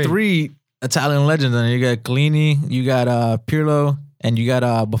great. 3 Italian legends, and you got Chiellini, you got Pirlo, and you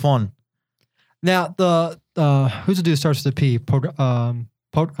got Buffon. Now who's the dude that starts with a P?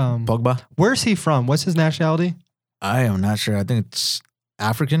 Pogba. Where's he from? What's his nationality? I am not sure. I think it's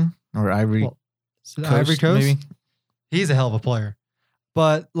African or Ivory Coast. Ivory Coast? Maybe. He's a hell of a player.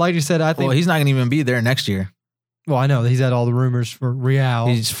 But like you said, I think... Well, he's not going to even be there next year. Well, I know. He's had all the rumors for Real.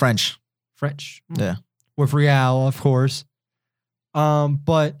 He's French. Yeah. With Real, of course.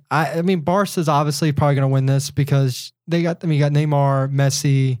 But, I mean, Barca's obviously probably going to win this because you got Neymar,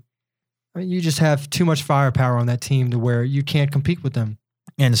 Messi. I mean, you just have too much firepower on that team to where you can't compete with them.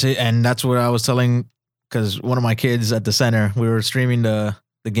 And that's what I was telling, because one of my kids at the center, we were streaming the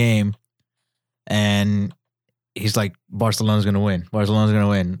game, and he's like, Barcelona's going to win. Barcelona's going to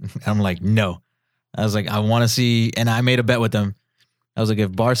win. And I'm like, no. I was like, I want to see, and I made a bet with him. I was like,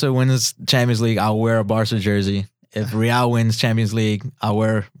 if Barca wins Champions League, I'll wear a Barca jersey. If Real wins Champions League, I'll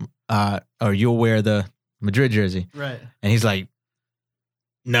wear, or you'll wear the Madrid jersey. Right. And he's like,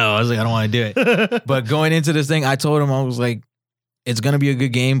 no. I was like, I don't want to do it. But going into this thing, I told him, I was like, it's going to be a good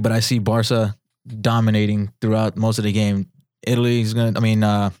game, but I see Barca dominating throughout most of the game. Juventus is going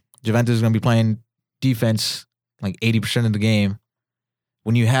to be playing defense like 80% of the game.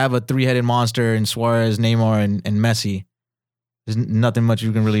 When you have a 3-headed monster in Suarez, Neymar, and Messi, there's nothing much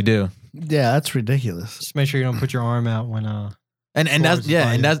you can really do. Yeah, that's ridiculous. Just make sure you don't put your arm out when and that's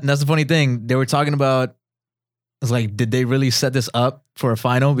the funny thing. They were talking about, it's like, did they really set this up for a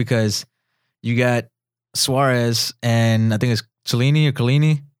final? Because you got Suarez and I think it's Chiellini,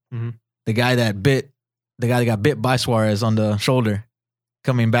 mm-hmm. the guy that got bit by Suarez on the shoulder,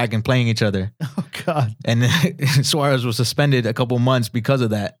 coming back and playing each other. Oh God! And Suarez was suspended a couple months because of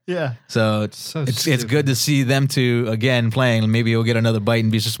that. Yeah. So it's good to see them two again playing. Maybe he'll get another bite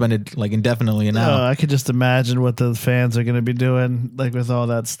and be suspended like indefinitely. And now I could just imagine what the fans are going to be doing, like with all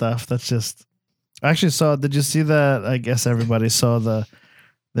that stuff. That's just. I actually saw. Did you see that? I guess everybody saw the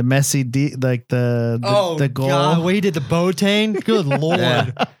Messi the goal. God, he did the Boateng. Good Lord.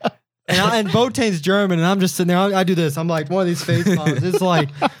 Yeah. And Boateng's German, and I'm just sitting there. I do this. I'm like one of these face palms. It's like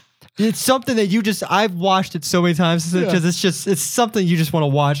it's something that I've watched it so many times because it's something you just want to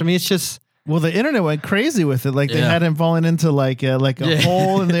watch. I mean, it's just. Well, the internet went crazy with it. Like they had him falling into like a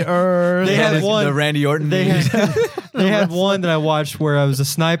hole in the earth. They had one. The Randy Orton. They had one that I watched where I was a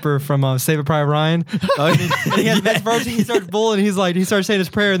sniper from Saving Private Ryan. He starts bullying. He starts saying his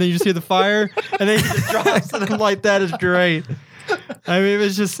prayer, and then you just hear the fire, and then he just drops. And I'm like, that is great. I mean, it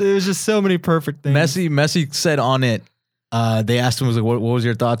was just so many perfect things. Messi said on it. They asked him, what was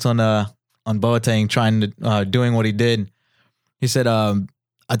your thoughts on Boateng trying to doing what he did? He said,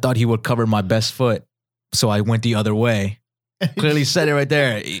 I thought he would cover my best foot, so I went the other way. Clearly said it right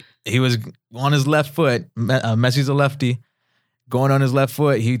there. He was on his left foot. Messi's a lefty. Going on his left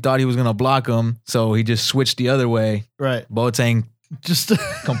foot, he thought he was going to block him, so he just switched the other way. Right. Boateng just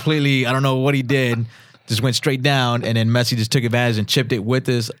completely, I don't know what he did, just went straight down, and then Messi just took advantage and chipped it with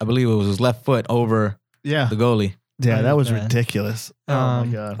I believe it was his left foot over the goalie. Yeah, that was ridiculous. Oh, my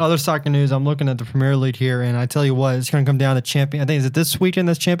God. Other soccer news, I'm looking at the Premier League here, and I tell you what, it's going to come down to champion. I think, is it this weekend,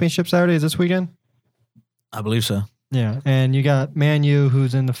 this championship Saturday? Is this weekend? I believe so. Yeah, and you got Man U,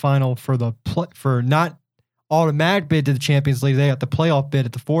 who's in the final for for not automatic bid to the Champions League. They got the playoff bid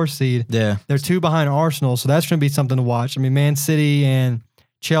at the 4 seed. Yeah. They're 2 behind Arsenal, so that's going to be something to watch. I mean, Man City and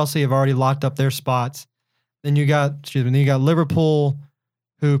Chelsea have already locked up their spots. Then you got Liverpool,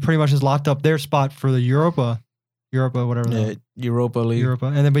 who pretty much has locked up their spot for the Europa, whatever. Yeah, Europa League.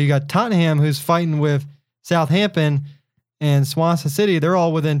 But you got Tottenham, who's fighting with Southampton and Swansea City. They're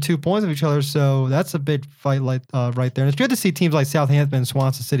all within 2 points of each other, so that's a big fight right there. And it's good to see teams like Southampton and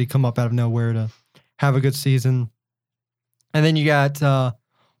Swansea City come up out of nowhere to have a good season. And then you got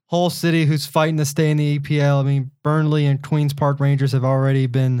Hull City, who's fighting to stay in the EPL. I mean, Burnley and Queen's Park Rangers have already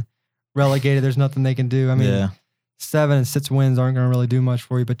been relegated. There's nothing they can do. I mean, 7 and 6 wins aren't going to really do much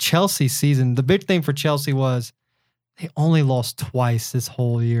for you. But Chelsea's season, the big thing for Chelsea was they only lost twice this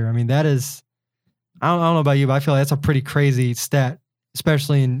whole year. I mean, that is, I don't know about you, but I feel like that's a pretty crazy stat,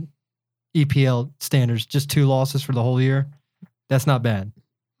 especially in EPL standards. Just 2 losses for the whole year. That's not bad.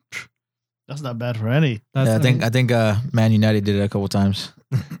 That's not bad for any. I think Man United did it a couple times.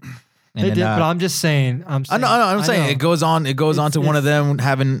 They did, but I'm just saying. I'm saying it goes on to one of them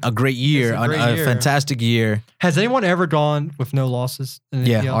having a great year, a fantastic year. Has anyone ever gone with no losses? In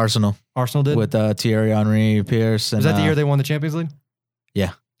the EPL? Arsenal. Arsenal did with Thierry Henry, Pierce. Was that the year they won the Champions League?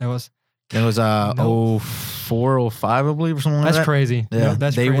 Yeah, it was. It was 04, 05, I believe, or something like that. That's crazy. Yeah,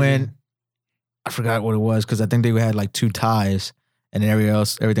 that's they crazy. went. I forgot what it was because I think they had like 2 ties. And then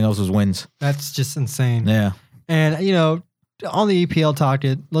everything else was wins. That's just insane. Yeah. And, on the EPL talk,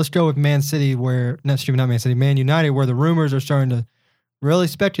 let's go with Man City, Man United, where the rumors are starting to really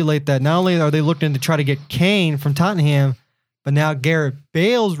speculate that not only are they looking to try to get Kane from Tottenham, but now Gareth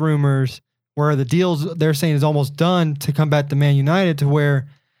Bale's rumors, where the deals they're saying is almost done to come back to Man United, to where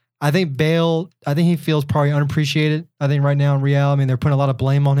I think he feels probably unappreciated. I think right now in Real, I mean, they're putting a lot of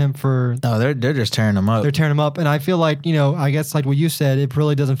blame on him for. No, they're just tearing him up. They're tearing him up, and I feel like I guess like what you said, it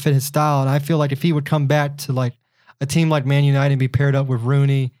really doesn't fit his style. And I feel like if he would come back to like a team like Man United and be paired up with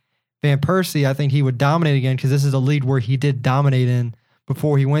Rooney, Van Persie, I think he would dominate again because this is a league where he did dominate in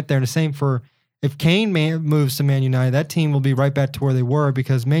before he went there. And the same for if Kane moves to Man United, that team will be right back to where they were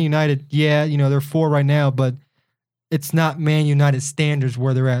because Man United, they're 4 right now, but it's not Man United standards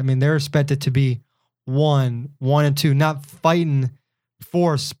where they're at. I mean, they're expected to be 1 and 2, not fighting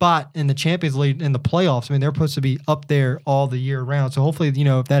for a spot in the Champions League in the playoffs. I mean, they're supposed to be up there all the year round. So hopefully,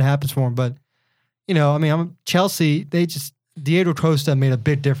 if that happens for them. But, I'm Chelsea, Diego Costa made a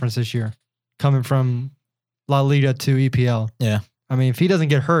big difference this year coming from La Liga to EPL. Yeah. I mean, if he doesn't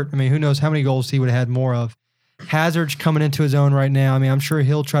get hurt, who knows how many goals he would have had more of. Hazard's coming into his own right now. I mean, I'm sure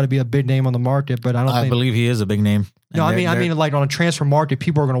he'll try to be a big name on the market, but I believe he is a big name. No, I mean, like on a transfer market,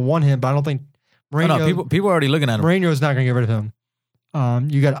 people are going to want him, but I don't think Mourinho. People are already looking at him. Mourinho's not going to get rid of him.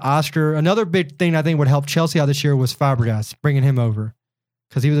 You got Oscar. Another big thing I think would help Chelsea out this year was Fabregas, bringing him over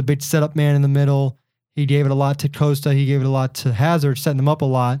because he was a big setup man in the middle. He gave it a lot to Costa. He gave it a lot to Hazard, setting them up a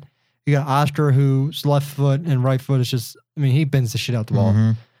lot. You got Oscar, whose left foot and right foot is just, he bends the shit out the ball.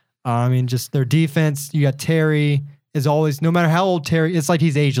 Mm-hmm. Just their defense. You got Terry is always, no matter how old Terry, it's like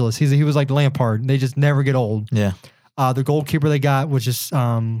he's ageless. He was like Lampard. They just never get old. Yeah. The goalkeeper they got was just,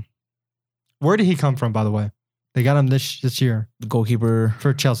 where did he come from, by the way? They got him this year. The goalkeeper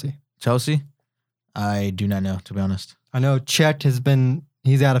for Chelsea. Chelsea? I do not know, to be honest. I know Cech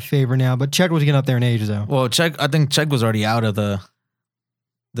he's out of favor now, but Cech was getting up there in age, though. Well, I think Cech was already out of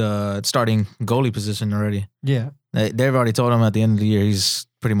the starting goalie position already. Yeah. They've already told him at the end of the year he's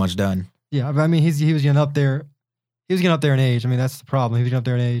pretty much done. Yeah, but he was getting up there. He was getting up there in age. That's the problem. He was getting up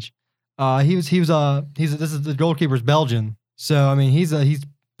there in age. This is the goalkeeper's Belgian. So, he's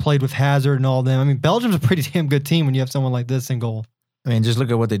played with Hazard and all them. Belgium's a pretty damn good team when you have someone like this in goal. Just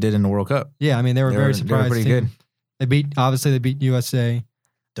look at what they did in the World Cup. Yeah, they were very surprised. They were pretty good. They beat USA.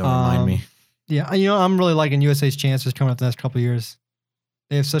 Don't remind me. Yeah, I'm really liking USA's chances coming up the next couple of years.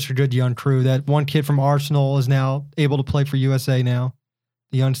 They have such a good young crew. That one kid from Arsenal is now able to play for USA now,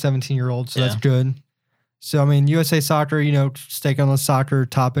 the young 17-year-old, so that's good. So, USA Soccer, staying on the soccer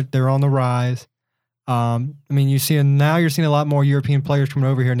topic, they're on the rise. You're seeing a lot more European players coming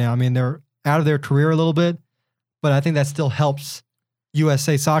over here now. They're out of their career a little bit, but I think that still helps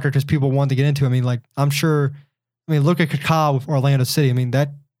USA Soccer because people want to get into it. I'm sure, look at Kaká with Orlando City.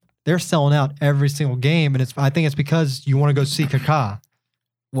 They're selling out every single game, and I think it's because you want to go see Kaká.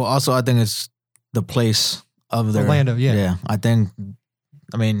 Well, also, I think it's the place of their Orlando, yeah. Yeah, I think,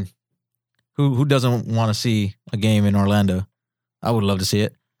 who doesn't want to see a game in Orlando? I would love to see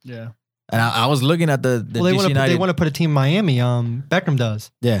it. Yeah. And I was looking at the DC United. They want to put a team in Miami. Beckham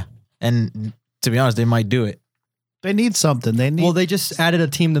does. Yeah. And to be honest, they might do it. They need something. They need. Well, they just added a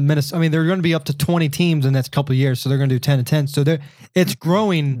team to Minnesota. I mean, they're going to be up to 20 teams in the next couple of years, so they're going to do 10 and 10. So it's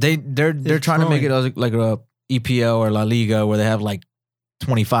growing. They're trying to make it like a EPL or La Liga where they have like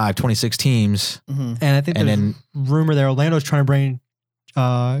 25, 26 teams. Mhm. And I think there's rumor that Orlando's trying to bring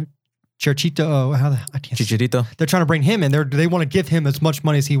Chicharito. I can't. Chicharito. They're trying to bring him in. They want to give him as much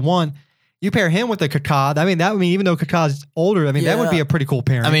money as he won. You pair him with a Kaká. I mean, even though Kaká's older, I mean, that would be a pretty cool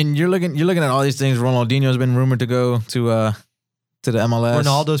pairing. I mean, you're looking at all these things. Ronaldinho's been rumored to go to the MLS.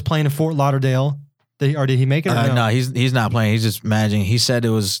 Ronaldo's playing in Fort Lauderdale. Did he make it? Or no? No, he's not playing. He's just managing. He said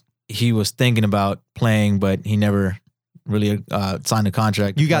he was thinking about playing, but he never really signed a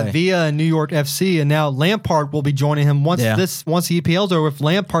contract. You got Villa and New York FC, and now Lampard will be joining him once the EPL's over. If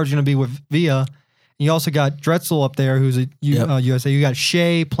Lampard's going to be with Villa, and you also got Drexel up there, who's a USA. You got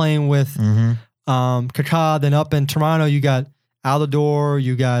Shea playing with Kaká. Then up in Toronto, you got Aldador.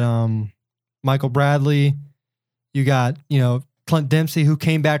 You got Michael Bradley. You got Clint Dempsey, who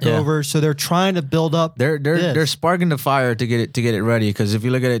came back over. So they're trying to build up. They're sparking the fire to get it ready. Because if you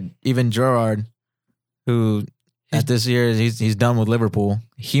look at it, even Gerrard, who at this year he's done with Liverpool,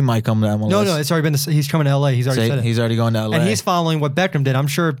 he might come to MLS. No, it's already been. He's coming to LA. He's already said it. He's already going to LA, and he's following what Beckham did. I'm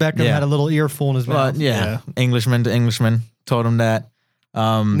sure Beckham had a little earful in his mouth. Englishman to Englishman told him that.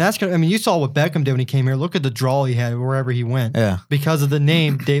 And that's gonna. I mean, you saw what Beckham did when he came here. Look at the draw he had wherever he went. Yeah, because of the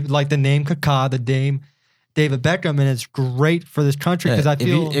name, like the name Kaká, the name David Beckham, and it's great for this country because I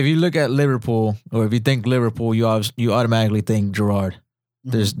feel if you look at Liverpool or if you think Liverpool, you automatically think Gerrard.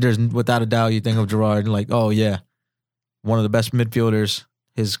 There's without a doubt you think of Gerrard like, oh yeah, one of the best midfielders.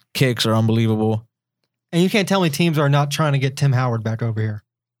 His kicks are unbelievable. And you can't tell me teams are not trying to get Tim Howard back over here.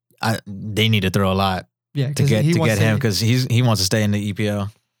 They need to throw a lot to get him because he wants to stay in the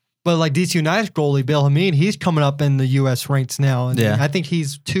EPL. But like DC United's goalie, Bill Hamid, he's coming up in the U.S. ranks now. And I think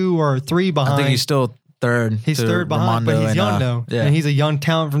he's 2 or 3 behind. I think he's still third. He's third behind, but he's young though. Yeah. And he's a young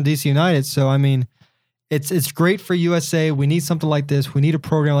talent from DC United. So, I mean, it's great for USA. We need something like this. We need a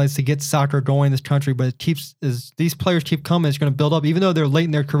program like this to get soccer going in this country. But as these players keep coming, it's going to build up. Even though they're late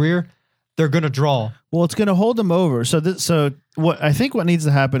in their career, they're going to draw. Well, it's going to hold them over. So what I think what needs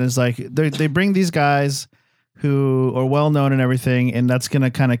to happen is like they bring these guys who are well known and everything, and that's going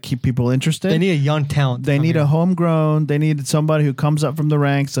to kind of keep people interested. They need a young talent. They need a homegrown. They need somebody who comes up from the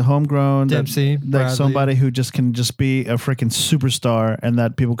ranks, a homegrown. Dempsey, like somebody who just can be a freaking superstar and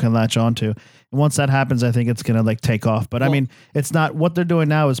that people can latch onto. And once that happens, I think it's going to like take off. But I mean, it's not what they're doing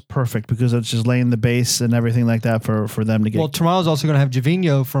now is perfect because it's just laying the base and everything like that for them to get. Well, Toronto's also going to have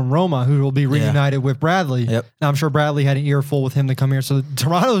Javinho from Roma, who will be reunited with Bradley. Yep. Now, I'm sure Bradley had an earful with him to come here. So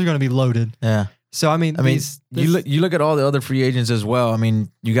Toronto's going to be loaded. Yeah. So I mean, you look at all the other free agents as well. I mean,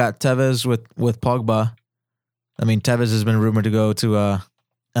 you got Tevez with Pogba. I mean, Tevez has been rumored to go to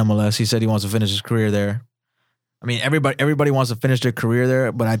MLS. He said he wants to finish his career there. I mean, everybody wants to finish their career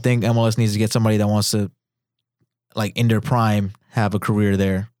there, but I think MLS needs to get somebody that wants to, like in their prime, have a career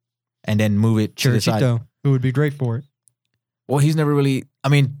there, and then move it to the side. Who would be great for it. Well, he's never really. I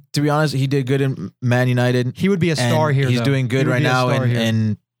mean, to be honest, he did good in Man United. He would be a star here. He's doing good right now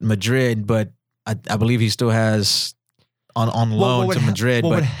in Madrid, but I believe he still has on loan to Madrid.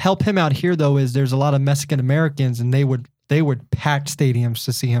 What would help him out here though is there's a lot of Mexican Americans, and they would pack stadiums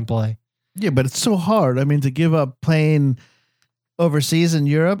to see him play. Yeah, but it's so hard. I mean, to give up playing overseas in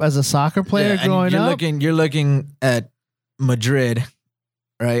Europe as a soccer player growing up. You're looking at Madrid,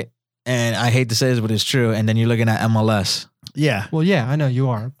 right? And I hate to say this, but it's true. And then you're looking at MLS. Yeah. Well, yeah, I know you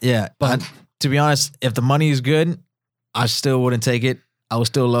are. Yeah, but to be honest, if the money is good, I still wouldn't take it. I would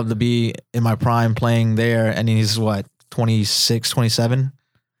still love to be in my prime playing there. And he's what, 26, 27?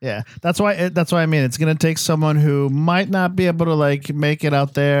 Yeah, that's why I mean it's going to take someone who might not be able to like make it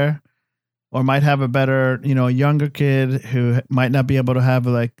out there, or might have a better, younger kid who might not be able to have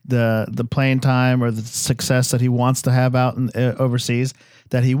like the playing time or the success that he wants to have out in overseas,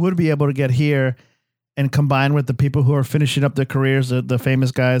 that he would be able to get here and combine with the people who are finishing up their careers, the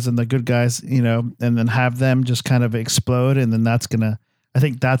famous guys and the good guys, and then have them just kind of explode. And then I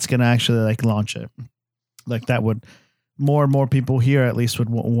think that's going to actually like launch it. Like that would, more and more people here at least would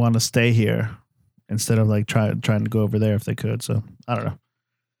want to stay here instead of like trying to go over there if they could. So I don't know.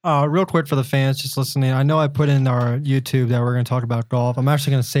 Real quick for the fans just listening, I know I put in our YouTube that we're going to talk about golf. I'm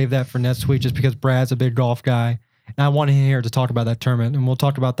actually going to save that for next week just because Brad's a big golf guy. And I want him here to talk about that tournament. And we'll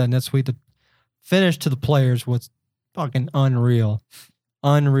talk about that next week. The finish to the players was fucking unreal.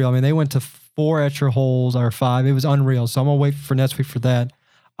 Unreal. I mean, they went to 4 extra holes or 5. It was unreal. So I'm going to wait for next week for that.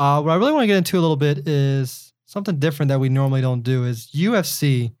 What I really want to get into a little bit is something different that we normally don't do is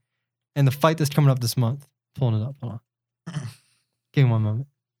UFC and the fight that's coming up this month. Pulling it up. Hold on. Give me one moment.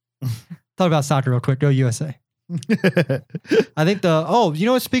 Talk about soccer real quick. Go USA. I think you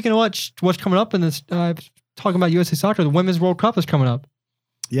know what? Speaking of what's coming up in this, talking about USA Soccer, the Women's World Cup is coming up.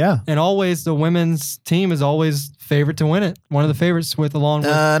 Yeah. And always the women's team is always favorite to win it. One of the favorites along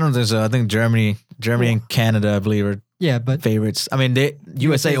with. I don't think so. I think Germany and Canada, I believe, are but favorites. I mean,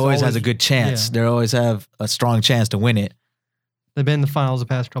 USA always has a good chance. Yeah. They always have a strong chance to win it. they've been in the finals the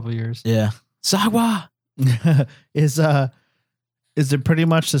past couple of years. Yeah. Sagwa. Is it pretty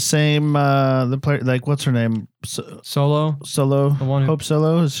much the same? The player, like, what's her name? Solo. The one who- Hope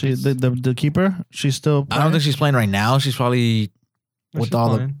Solo. Is she the keeper? She's still. I don't think she's playing right now. She's probably She's with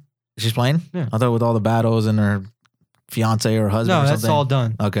all playing. she's playing. Yeah. I thought with all the battles and her fiance or husband. No, or that's something. all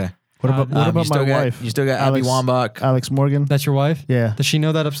done. Okay. What about You still my got- wife? You still got Abby Alex- Wambach. Alex Morgan. That's your wife? Yeah. Does she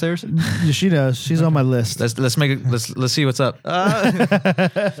know that upstairs? Yeah, she does. She's on my list. Let's make it. Let's see what's up.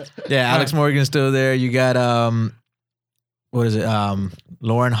 Yeah, Alex Morgan's still there. You got what is it?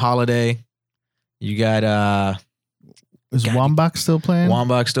 Lauren Holiday. You got Is God, Wambach still playing?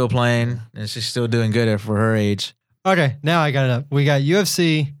 Wambach still playing, and she's still doing good for her age. Okay, now I got it up. We got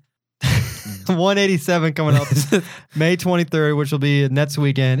UFC 187 coming up May 23rd, which will be next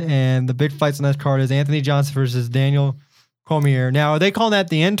weekend. And the big fights on that card is Anthony Johnson versus Daniel Cormier. Now, are they calling that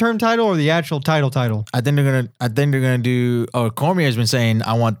the interim title or the actual title? I think they're gonna do. Oh, Cormier's been saying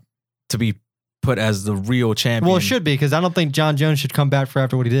I want to be put as the real champion. Well, it should be, because I don't think John Jones should come back for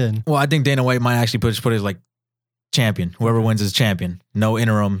after what he did. Well, I think Dana White might actually put as like champion. Whoever wins is champion. No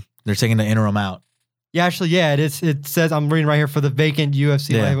interim. They're taking the interim out. Yeah, actually, yeah, it says, I'm reading right here, for the vacant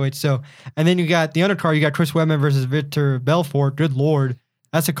UFC Yeah. heavyweight. So, and then you got the undercard, you got Chris Weidman versus Victor Belfort. Good Lord.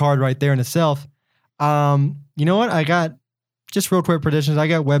 That's a card right there in itself. You know what? I got, just real quick predictions. I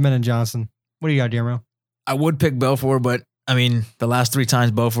got Weidman and Johnson. What do you got, Guillermo? I would pick Belfort, but I mean, the last 3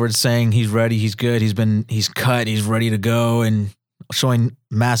 times Belfort's saying he's ready, he's good, he's cut, he's ready to go, and showing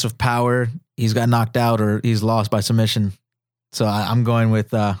massive power. He's got knocked out or he's lost by submission. So I'm going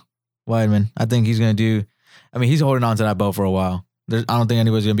with Weidman. I think he's going to do. I mean, he's holding on to that belt for a while. I don't think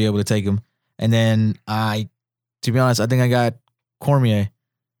anybody's going to be able to take him. And then to be honest, I think I got Cormier.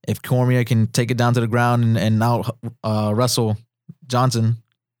 If Cormier can take it down to the ground and out wrestle Johnson,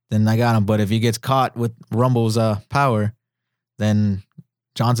 then I got him. But if he gets caught with Rumble's power, then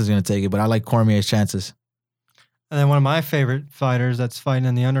Johnson's going to take it. But I like Cormier's chances. And then one of my favorite fighters that's fighting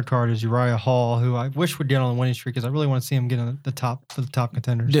in the undercard is Uriah Hall, who I wish would get on the winning streak, because I really want to see him get on the top for the top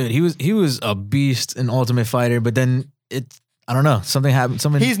contenders. Dude, he was a beast, an Ultimate Fighter. But then I don't know, something happened.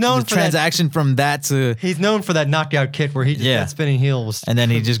 He's known the for transaction from that to, He's known for that knockout kick where he just that spinning heel was, and then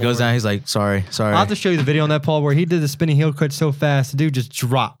he just goes boring. down. He's like, sorry. I'll have to show you the video on that, Paul, where he did the spinning heel cut so fast, the dude just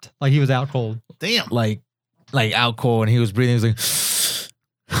dropped like he was out cold. Damn. Like out cold, and he was breathing. He was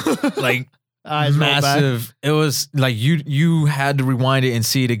like, like Eyes roll back. massive. It was like you had to rewind it and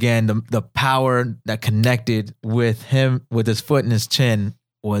see it again. The power that connected with him with his foot and his chin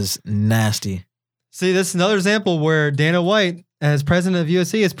was nasty. See, this is another example where Dana White, as president of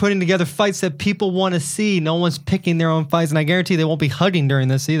UFC, is putting together fights that people want to see. No one's picking their own fights, and I guarantee they won't be hugging during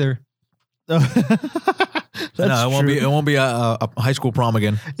this either. That's No, it won't true. be. It won't be a high school prom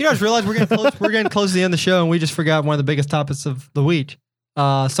again. You know, I just realized we're getting close to the end of the show, and we just forgot one of the biggest topics of the week.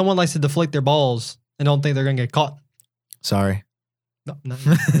 Someone likes to deflate their balls and don't think they're going to get caught. Sorry. No.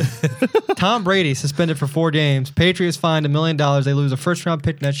 Tom Brady suspended for 4 games. Patriots fined $1 million. They lose a first-round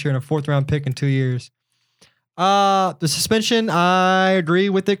pick next year and a fourth-round pick in 2 years. The suspension, I agree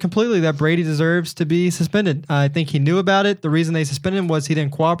with it completely that Brady deserves to be suspended. I think he knew about it. The reason they suspended him was he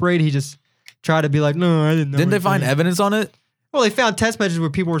didn't cooperate. He just tried to be like, no, I didn't know. Didn't they find anything." evidence on it? Well, they found text messages where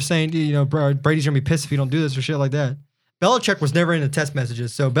people were saying, you know, Brady's going to be pissed if you don't do this or shit like that. Belichick was never into text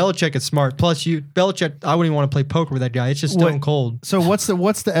messages, so Belichick is smart. Plus, Belichick, I wouldn't even want to play poker with that guy. It's just stone cold. So what's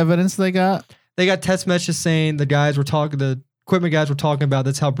the evidence they got? They got text messages saying the equipment guys were talking about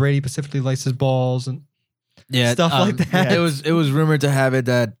that's how Brady specifically likes his balls and stuff like that. It was rumored to have it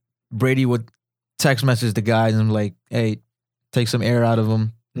that Brady would text message the guys and like, hey, take some air out of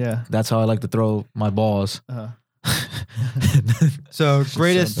them. Yeah. That's how I like to throw my balls. So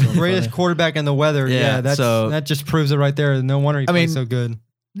greatest funny. quarterback in the weather. Yeah, that just proves it right there. No wonder he plays mean, so good.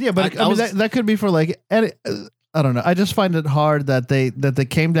 Yeah, but I was- that could be for like I don't know. I just find it hard that they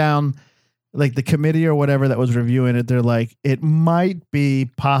came down, like the committee or whatever that was reviewing it. They're like, it might be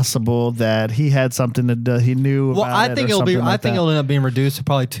possible that he had something to do. He knew. Well, about I it think or it'll be. something I like think that. it'll end up being reduced to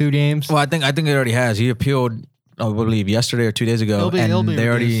probably 2 games. Well, I think it already has. He appealed, I believe, yesterday or 2 days ago, It'll be and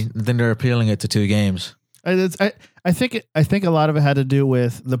reduced. then they're appealing it to 2 games. I think a lot of it had to do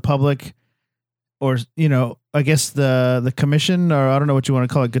with the public or I guess the commission, or I don't know what you want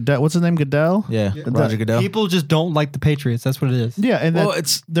to call it. Goodell, what's his name? Goodell. Yeah, Roger Goodell. People just don't like the Patriots. That's what it is. Yeah, and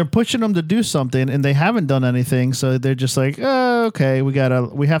they're pushing them to do something, and they haven't done anything, so they're just like, oh, okay, we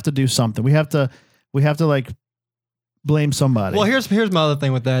have to do something. We have to like blame somebody. Well, here's my other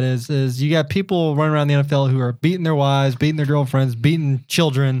thing with that is you got people running around the NFL who are beating their wives, beating their girlfriends, beating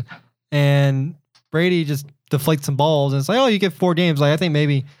children, and Brady just deflates some balls, and it's like, oh, you get 4 games. Like I think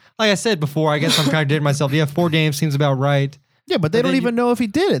maybe. Like I said before, I guess I'm contradicting myself. Yeah, 4 games seems about right. Yeah, but they don't even know if he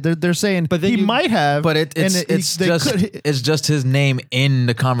did it. They're saying he might have. But it's just his name in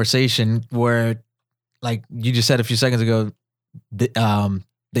the conversation where, like you just said a few seconds ago, they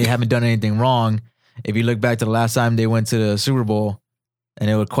haven't done anything wrong. If you look back to the last time they went to the Super Bowl and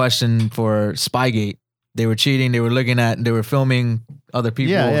they were questioned for Spygate, they were cheating. They were filming other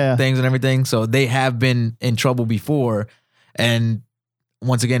people, things and everything. So they have been in trouble before. And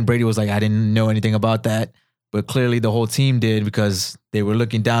once again, Brady was like, I didn't know anything about that. But clearly the whole team did because they were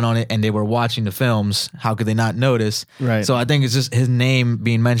looking down on it and they were watching the films. How could they not notice? Right. So I think it's just his name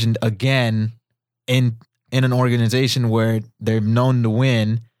being mentioned again in an organization where they're known to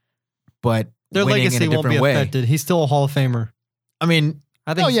win, but their legacy won't be affected. He's still a Hall of Famer. I mean,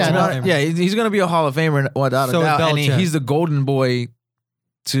 I think he's going to be a Hall of Famer without a doubt. And he's the golden boy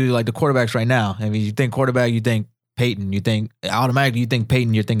to like the quarterbacks right now. I mean, you think quarterback, you think Peyton, you think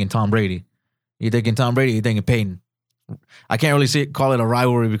Peyton, you're thinking Tom Brady. You're thinking Tom Brady, you're thinking Peyton. I can't really call it a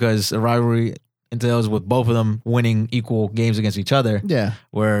rivalry because a rivalry entails with both of them winning equal games against each other. Yeah.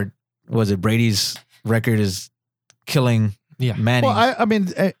 Where, Brady's record is killing Manning. Well, I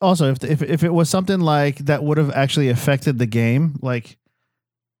mean, also, if it was something like that would have actually affected the game, like,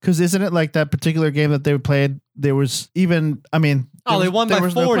 because isn't it like that particular game that they played, there was even, I mean, they won by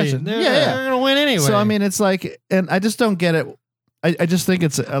 40. They're going to win anyway. So, I mean, it's like, and I just don't get it. I just think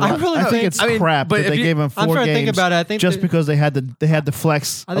it's I think it's crap that they gave him 4 games. I'm trying to think about it. I think just because they had to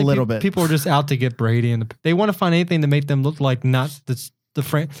flex a little bit. People were just out to get Brady, and they want to find anything to make them look like not the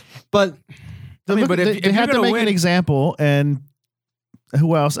frame. But I mean, they have to make an example, and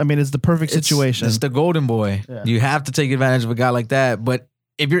who else? I mean, it's the perfect situation. It's the golden boy. Yeah. You have to take advantage of a guy like that. But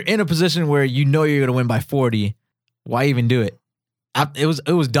if you're in a position where you know you're going to win by 40, why even do it? It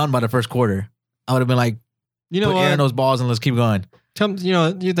was done by the first quarter. I would have been like, put air in those balls and let's keep going.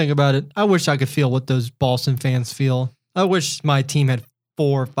 You think about it. I wish I could feel what those Boston fans feel. I wish my team had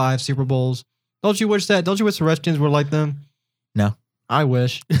 4 or 5 Super Bowls. Don't you wish that? Don't you wish the Redskins were like them? No. I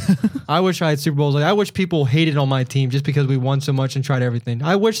wish. I wish I had Super Bowls. I wish people hated on my team just because we won so much and tried everything.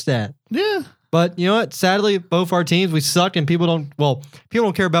 I wish that. Yeah. But you know what? Sadly, both our teams, we sucked, and people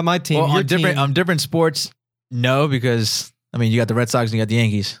don't care about my team. Well, on different sports, no, because I mean, you got the Red Sox and you got the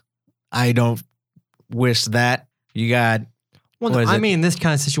Yankees. I don't wish that. You got. Well, I mean, this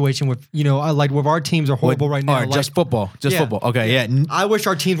kind of situation with I like with our teams are horrible right now. Or just football, football. Okay, yeah. I wish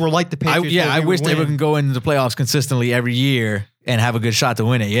our teams were like the Patriots. I wish they would go into the playoffs consistently every year and have a good shot to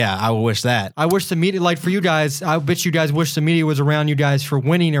win it. Yeah, I would wish that. I wish the media, like for you guys, I bet you guys wish the media was around you guys for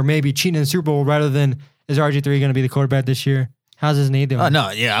winning or maybe cheating in the Super Bowl rather than is RG3 going to be the quarterback this year? How's his knee doing? No,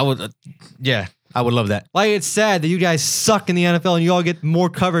 yeah, I would. I would love that. Like, it's sad that you guys suck in the NFL and you all get more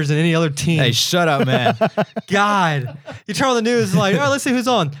covers than any other team. Hey, shut up, man. God. You turn on the news, like, all right, let's see who's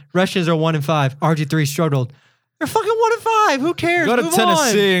on. Russians are 1-5. RG3 struggled. They're fucking 1-5. Who cares? Go to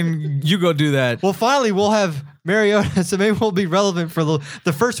Tennessee and you go do that. Well, finally, we'll have Mariota, so maybe we'll be relevant for the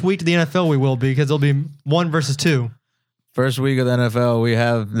first week of the NFL. We will be because it'll be 1 versus 2. First week of the NFL, we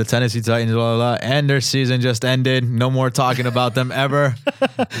have the Tennessee Titans, blah, blah, blah, and their season just ended. No more talking about them ever.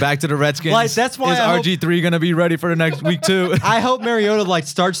 Back to the Redskins. Like, that's why is RG3 going to be ready for the next week, too? I hope Mariota,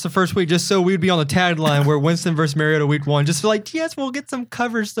 starts the first week just so we'd be on the tagline where Winston versus Mariota week 1. Just yes, we'll get some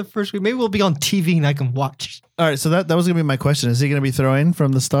covers the first week. Maybe we'll be on TV and I can watch. All right, so that was going to be my question. Is he going to be throwing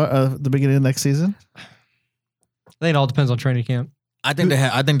from the start, the beginning of next season? I think it all depends on training camp. I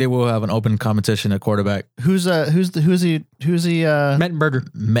think they will have an open competition at quarterback. Who's he? Mettenberger.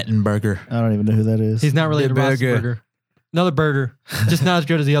 I don't even know who that is. He's not related to Roethlisberger. Another burger, just not as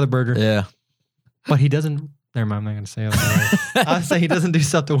good as the other burger. Yeah, but he doesn't. Never mind. I'm not going to say it. I say he doesn't do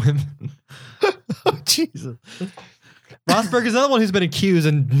stuff to women. Oh, Jesus. Roethlisberger's another one who's been accused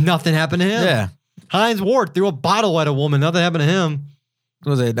and nothing happened to him. Yeah. Heinz Ward threw a bottle at a woman. Nothing happened to him.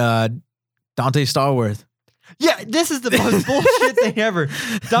 What was it Dante Starworth? Yeah, this is the most bullshit thing ever.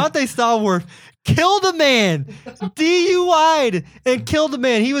 Dante Stallworth killed a man, DUI'd and killed a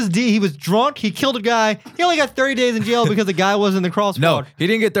man. He was drunk. He killed a guy. He only got 30 days in jail because the guy wasn't in the crosswalk. No, he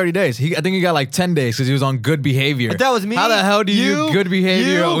didn't get 30 days. I think he got like 10 days because he was on good behavior. But that was me. How the hell do you good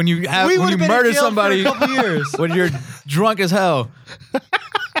behavior when you murder somebody for a couple years when you're drunk as hell?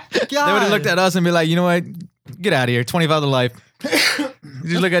 They would have looked at us and be like, you know what? Get out of here. 25 to life. You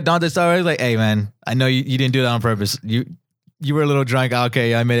just look at Dante Starr, like, hey, man, I know you didn't do that on purpose. You were a little drunk.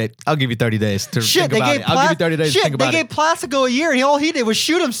 Okay, I admit it. I'll give you 30 days to think about it. I'll give you 30 days to think about it. They gave Placido a year, and all he did was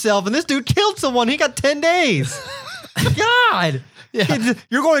shoot himself, and this dude killed someone. He got 10 days. God. Yeah.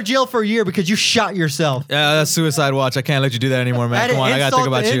 You're going to jail for a year because you shot yourself. Yeah, that's suicide watch. I can't let you do that anymore, man. Come on, I got to think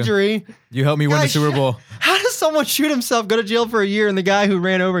about you. You helped me win the Super Bowl. How does someone shoot himself, go to jail for a year, and the guy who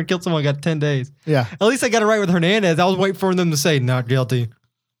ran over and killed someone got 10 days? Yeah. At least I got it right with Hernandez. I was waiting for them to say, not guilty.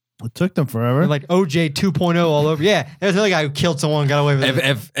 It took them forever. They're like OJ 2.0 all over. Yeah, there's another guy who killed someone and got away with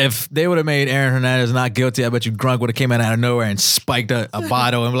it. If they would have made Aaron Hernandez not guilty, I bet you Grunk would have came out of nowhere and spiked a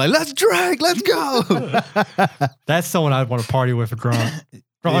bottle and be like, let's drink, let's go. That's someone I'd want to party with for Grunk.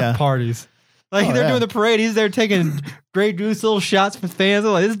 Grunk parties. Like they're doing the parade. He's there taking Grey Goose little shots with fans.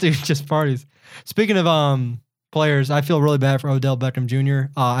 I'm like, this dude just parties. Speaking of players, I feel really bad for Odell Beckham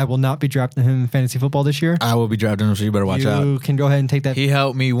Jr. I will not be drafting him in fantasy football this year. I will be drafting him, so you better watch out. You can go ahead and take that. He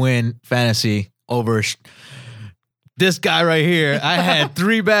helped me win fantasy over this guy right here. I had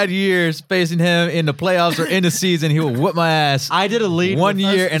 3 bad years facing him in the playoffs or in the season. He would whip my ass. I did a lead 1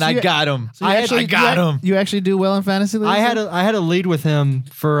 year, and I got him. So I got him. You actually do well in fantasy leagues? I had a lead with him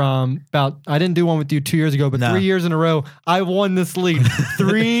for about, I didn't do one with you 2 years ago, but 3 years in a row, I won this league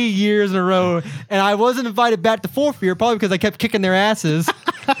 3 years in a row, and I wasn't invited back to 4th year, probably because I kept kicking their asses.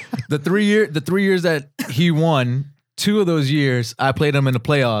 The 3 years that he won, 2 of those years, I played him in the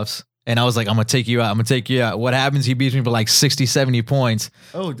playoffs. And I was like, I'm going to take you out. I'm going to take you out. What happens? He beats me by like 60, 70 points.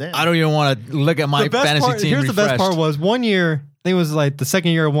 Oh, damn. I don't even want to look at my fantasy team Here's refreshed. the best part was 1 year, I think it was like the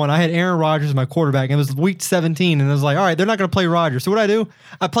second year of one, I had Aaron Rodgers as my quarterback. And it was week 17. And I was like, all right, they're not going to play Rodgers. So what do?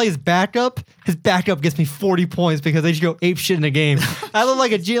 I play his backup. His backup gets me 40 points because they just go ape shit in the game. I look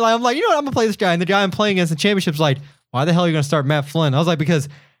like a G. I'm like, you know what? I'm going to play this guy. And the guy I'm playing against the championship's like, why the hell are you going to start Matt Flynn? I was like, because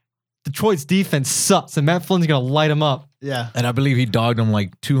Detroit's defense sucks and Matt Flynn's going to light him up. Yeah. And I believe he dogged him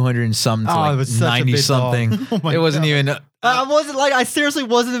like 200 and something to like 90 something. It wasn't even. I wasn't like, I seriously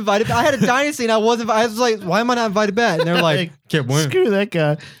wasn't invited. I had a dynasty and I was like, why am I not invited back? And they're like, can't win. Screw that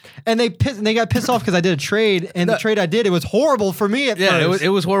guy. And they got pissed off because I did a trade, and the trade I did, it was horrible for me at first. It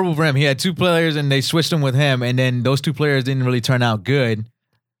was horrible for him. He had 2 players and they switched him with him, and then those 2 players didn't really turn out good.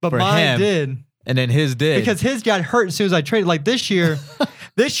 But mine did. And then his did. Because his got hurt as soon as I traded. Like this year,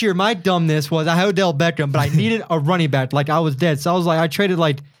 my dumbness was I had Odell Beckham, but I needed a running back. Like I was dead. So I was like, I traded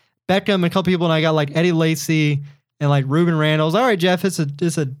like Beckham and a couple people, and I got like Eddie Lacy and like Ruben Randall. I was like, all right, Jeff, it's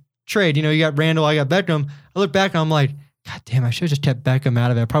a trade. You know, you got Randall, I got Beckham. I look back and I'm like, God damn, I should have just kept Beckham out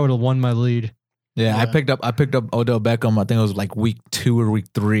of it. I probably would have won my lead. Yeah, I picked up Odell Beckham. I think it was like week 2 or week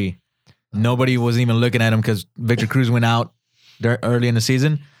 3. Nobody was even looking at him because Victor Cruz went out early in the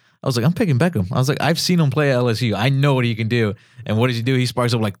season. I was like, I'm picking Beckham. I was like, I've seen him play at LSU. I know what he can do. And what does he do? He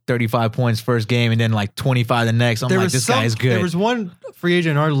sparks up like 35 points first game and then like 25 the next. I'm like, this guy is good. There was one free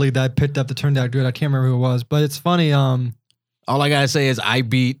agent in our league that I picked up that turned out good. I can't remember who it was, but it's funny. All I got to say is I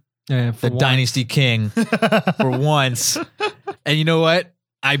beat the Dynasty King for once. And you know what?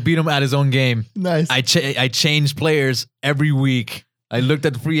 I beat him at his own game. Nice. I changed players every week. I looked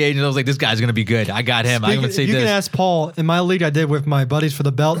at the free agent. I was like, this guy's going to be good. I got him. I'm going to say this. You can ask Paul. In my league I did with my buddies for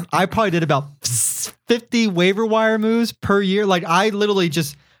the belt, I probably did about 50 waiver wire moves per year. Like I literally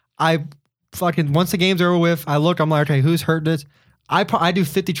once the games are over with, I look, I'm like, okay, who's hurt this? I do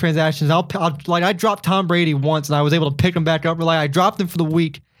 50 transactions. I dropped Tom Brady once and I was able to pick him back up. Like I dropped him for the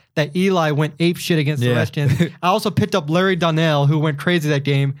week that Eli went ape shit against the Redskins. I also picked up Larry Donnell, who went crazy that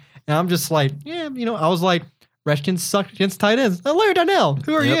game. And I'm just like, I was like, Redskins suck against tight ends. Larry Donnell,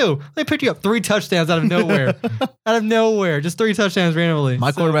 who are you? They picked you up 3 touchdowns out of nowhere. Just 3 touchdowns randomly.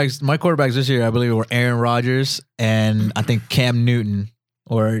 My quarterbacks this year, I believe, were Aaron Rodgers and I think Cam Newton,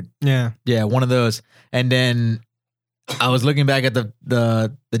 or one of those. And then I was looking back at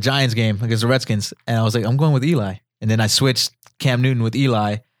the Giants game against the Redskins, and I was like, I'm going with Eli. And then I switched Cam Newton with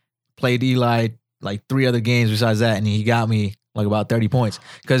Eli, played Eli like 3 other games besides that, and he got me like about 30 points.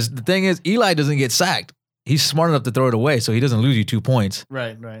 Because the thing is, Eli doesn't get sacked. He's smart enough to throw it away, so he doesn't lose you 2 points.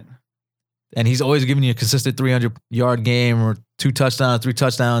 Right. And he's always giving you a consistent 300-yard game or 2 touchdowns, 3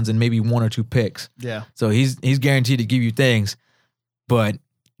 touchdowns, and maybe 1 or 2 picks. Yeah. So he's guaranteed to give you things. But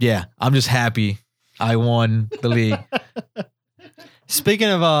yeah, I'm just happy I won the league. Speaking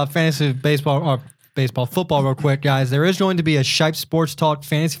of fantasy football real quick, guys, there is going to be a Shipe Sports Talk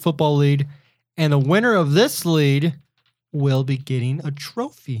Fantasy Football League, and the winner of this league will be getting a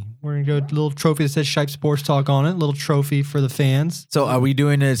trophy. We're going to go a little trophy that says Shipe Sports Talk on it, a little trophy for the fans. So are we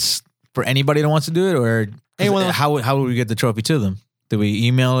doing this for anybody that wants to do it, or anyone how would we get the trophy to them? Do we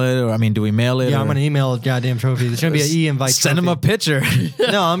email it, or do we mail it? Yeah, or? I'm gonna email a goddamn trophy. There's gonna be an e-invite. Send them a picture.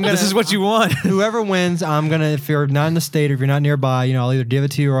 No, I'm gonna. This is what you want. Whoever wins, I'm gonna. If you're not in the state or if you're not nearby, I'll either give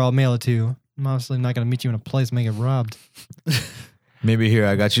it to you or I'll mail it to you. I'm obviously not gonna meet you in a place and make it robbed. Maybe here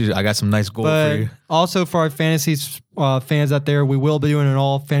I got some nice gold for But you. also for our fantasy fans out there, we will be doing an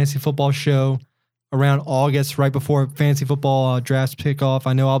all fantasy football show around August, right before fantasy football drafts kick off.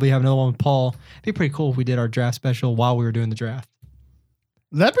 I know I'll be having another one with Paul. It'd be pretty cool if we did our draft special while we were doing the draft.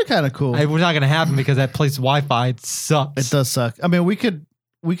 That'd be kind of cool. It was not going to happen because that place's Wi-Fi sucks. It does suck. We could.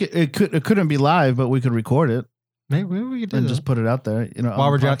 It couldn't be live, but we could record it Maybe we could do and that. just put it out there.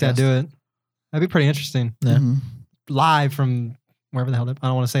 While we're drafting, I'd do it. That'd be pretty interesting. Yeah. Mhm. Live from wherever the hell. I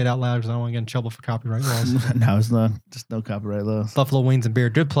don't want to say it out loud because I don't want to get in trouble for copyright laws. No, it's not. Just no copyright laws. Buffalo Wings and Beer.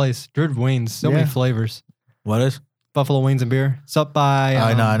 Good place. Good wings. So many Yeah. flavors. What is? Buffalo Wings and Beer. It's up by...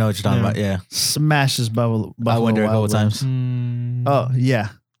 I know what you're talking about. Yeah. Smashes Buffalo. I went there a couple Wild times. Wings. Oh yeah.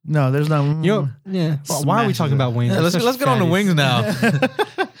 No, there's no. Yeah. Well, why are we Smashes talking it. about wings? Yeah, let's get on the wings now.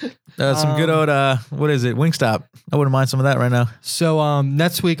 Some good old what is it? Wingstop. I wouldn't mind some of that right now. So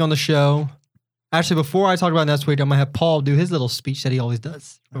next week on the show, actually before I talk about next week, I'm gonna have Paul do his little speech that he always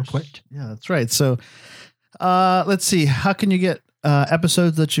does real quick. Yeah, that's right. So, let's see. How can you get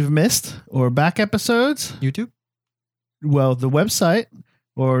episodes that you've missed or back episodes? YouTube. Well, the website,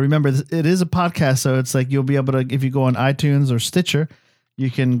 or remember, it is a podcast, so it's like you'll be able to, if you go on iTunes or Stitcher, you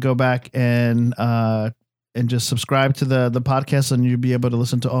can go back and just subscribe to the podcast, and you'll be able to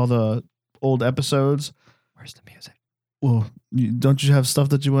listen to all the old episodes. Where's the music? Well, don't you have stuff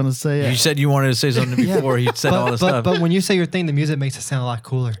that you want to say? You said you wanted to say something before he said all the stuff. But when you say your thing, the music makes it sound a lot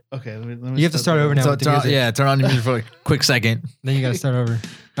cooler. Okay, let me You have to start over now. So with the music. turn on the music for a quick second. Then you got to start over.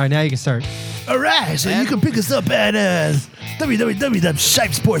 All right, now you can start. All right, so you can pick us up at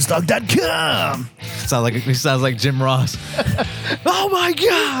www.shipesportstalk.com. He sounds like Jim Ross. Oh my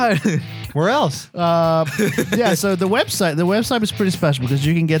God. Where else? Yeah, so the website is pretty special because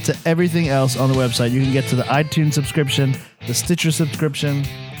you can get to everything else on the website. You can get to the iTunes subscription, the Stitcher subscription.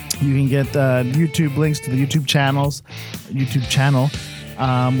 You can get YouTube links to the YouTube channel,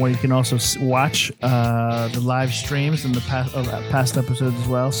 where you can also watch the live streams and the past episodes as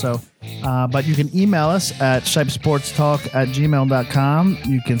well. So, but you can email us at shipesportstalk@gmail.com.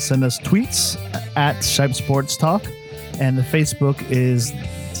 You can send us tweets at shipesportstalk, and the Facebook is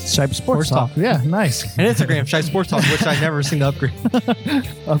Shipe Sports Talk. Yeah, nice. And Instagram, Shipe Sports Talk, which I never seem to upgrade.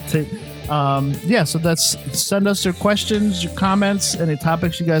 Update. Yeah, so send us your questions, your comments, any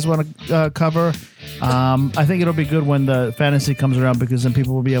topics you guys want to cover. I think it'll be good when the fantasy comes around because then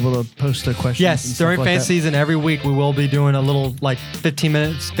people will be able to post their questions. Yes, and stuff during like fantasy season, every week we will be doing a little 15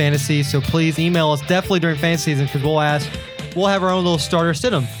 minutes fantasy. So please email us definitely during fantasy season because we'll have our own little starter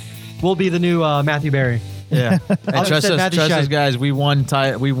sit-em. We'll be the new Matthew Berry. Yeah. And trust us, guys. We won.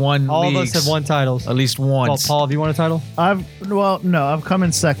 We won. All leagues, of us have won titles. at least Well, once. Paul, have you won a title? I've come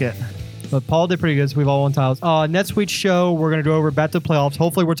in second. But Paul did pretty good, so we've all won titles. Next week's show, we're going to go over back to the playoffs.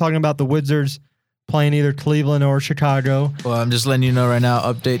 Hopefully, we're talking about the Wizards playing either Cleveland or Chicago. Well, I'm just letting you know right now.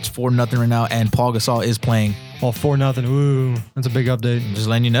 Updates 4-0 right now, and Paul Gasol is playing. Oh, 4-0. Ooh, that's a big update. I'm just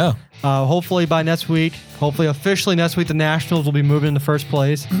letting you know. Hopefully by next week, officially next week, the Nationals will be moving into first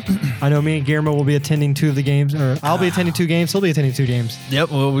place. I know me and Guillermo will be attending 2 of the games, or I'll be attending 2 games. He'll be attending 2 games.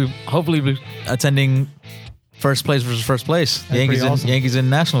 Yep. Well, we hopefully be attending first place versus first place. pretty awesome. Yankees and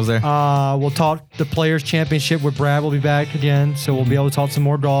Nationals there. We'll talk the Players Championship with Brad. We'll be back again, so we'll be able to talk some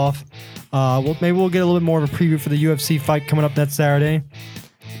more golf. Maybe we'll get a little bit more of a preview for the UFC fight coming up next Saturday.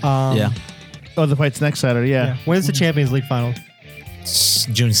 Yeah. Oh, the fight's next Saturday. Yeah. When's the Champions League final? It's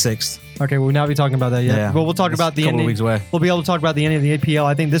June 6th. Okay, we'll not be talking about that yet. Yeah. But we'll talk about the couple ending. weeks away. We'll be able to talk about the ending of the APL.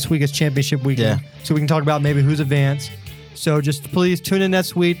 I think this week is championship weekend. Yeah. So we can talk about maybe who's advanced. So just please tune in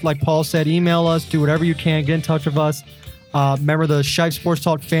next week. Like Paul said, email us, do whatever you can, get in touch with us. Remember the Shipe Sports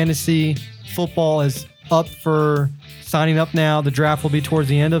Talk Fantasy Football is up for signing up now. The draft will be towards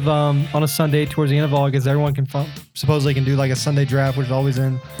the end of on a Sunday, towards the end of August. Everyone can supposedly can do like a Sunday draft, which is always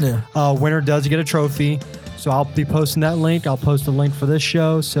in. Yeah. Winner does get a trophy. So I'll be posting that link. I'll post a link for this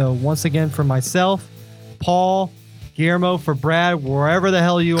show. So once again, for myself, Paul, Guillermo, for Brad, wherever the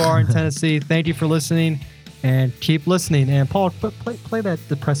hell you are in Tennessee, thank you for listening and keep listening. And Paul, play that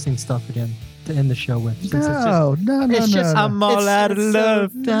depressing stuff again to end the show with. since No. I'm all out of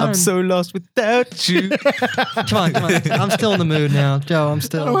love. done. I'm so lost without you. Come on. I'm still in the mood now. Joe, I'm I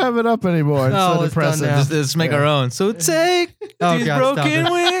still. don't have it up anymore. It's No, so it's done depressing. now. Let's make our own. So take Oh, these God, stop broken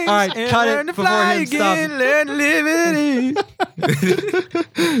it. wings. All right, and cut it learn to before fly him. Stop again. Learn to live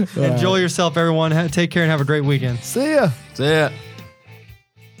it in. Enjoy yourself, everyone. Take care and have a great weekend. See ya. See ya.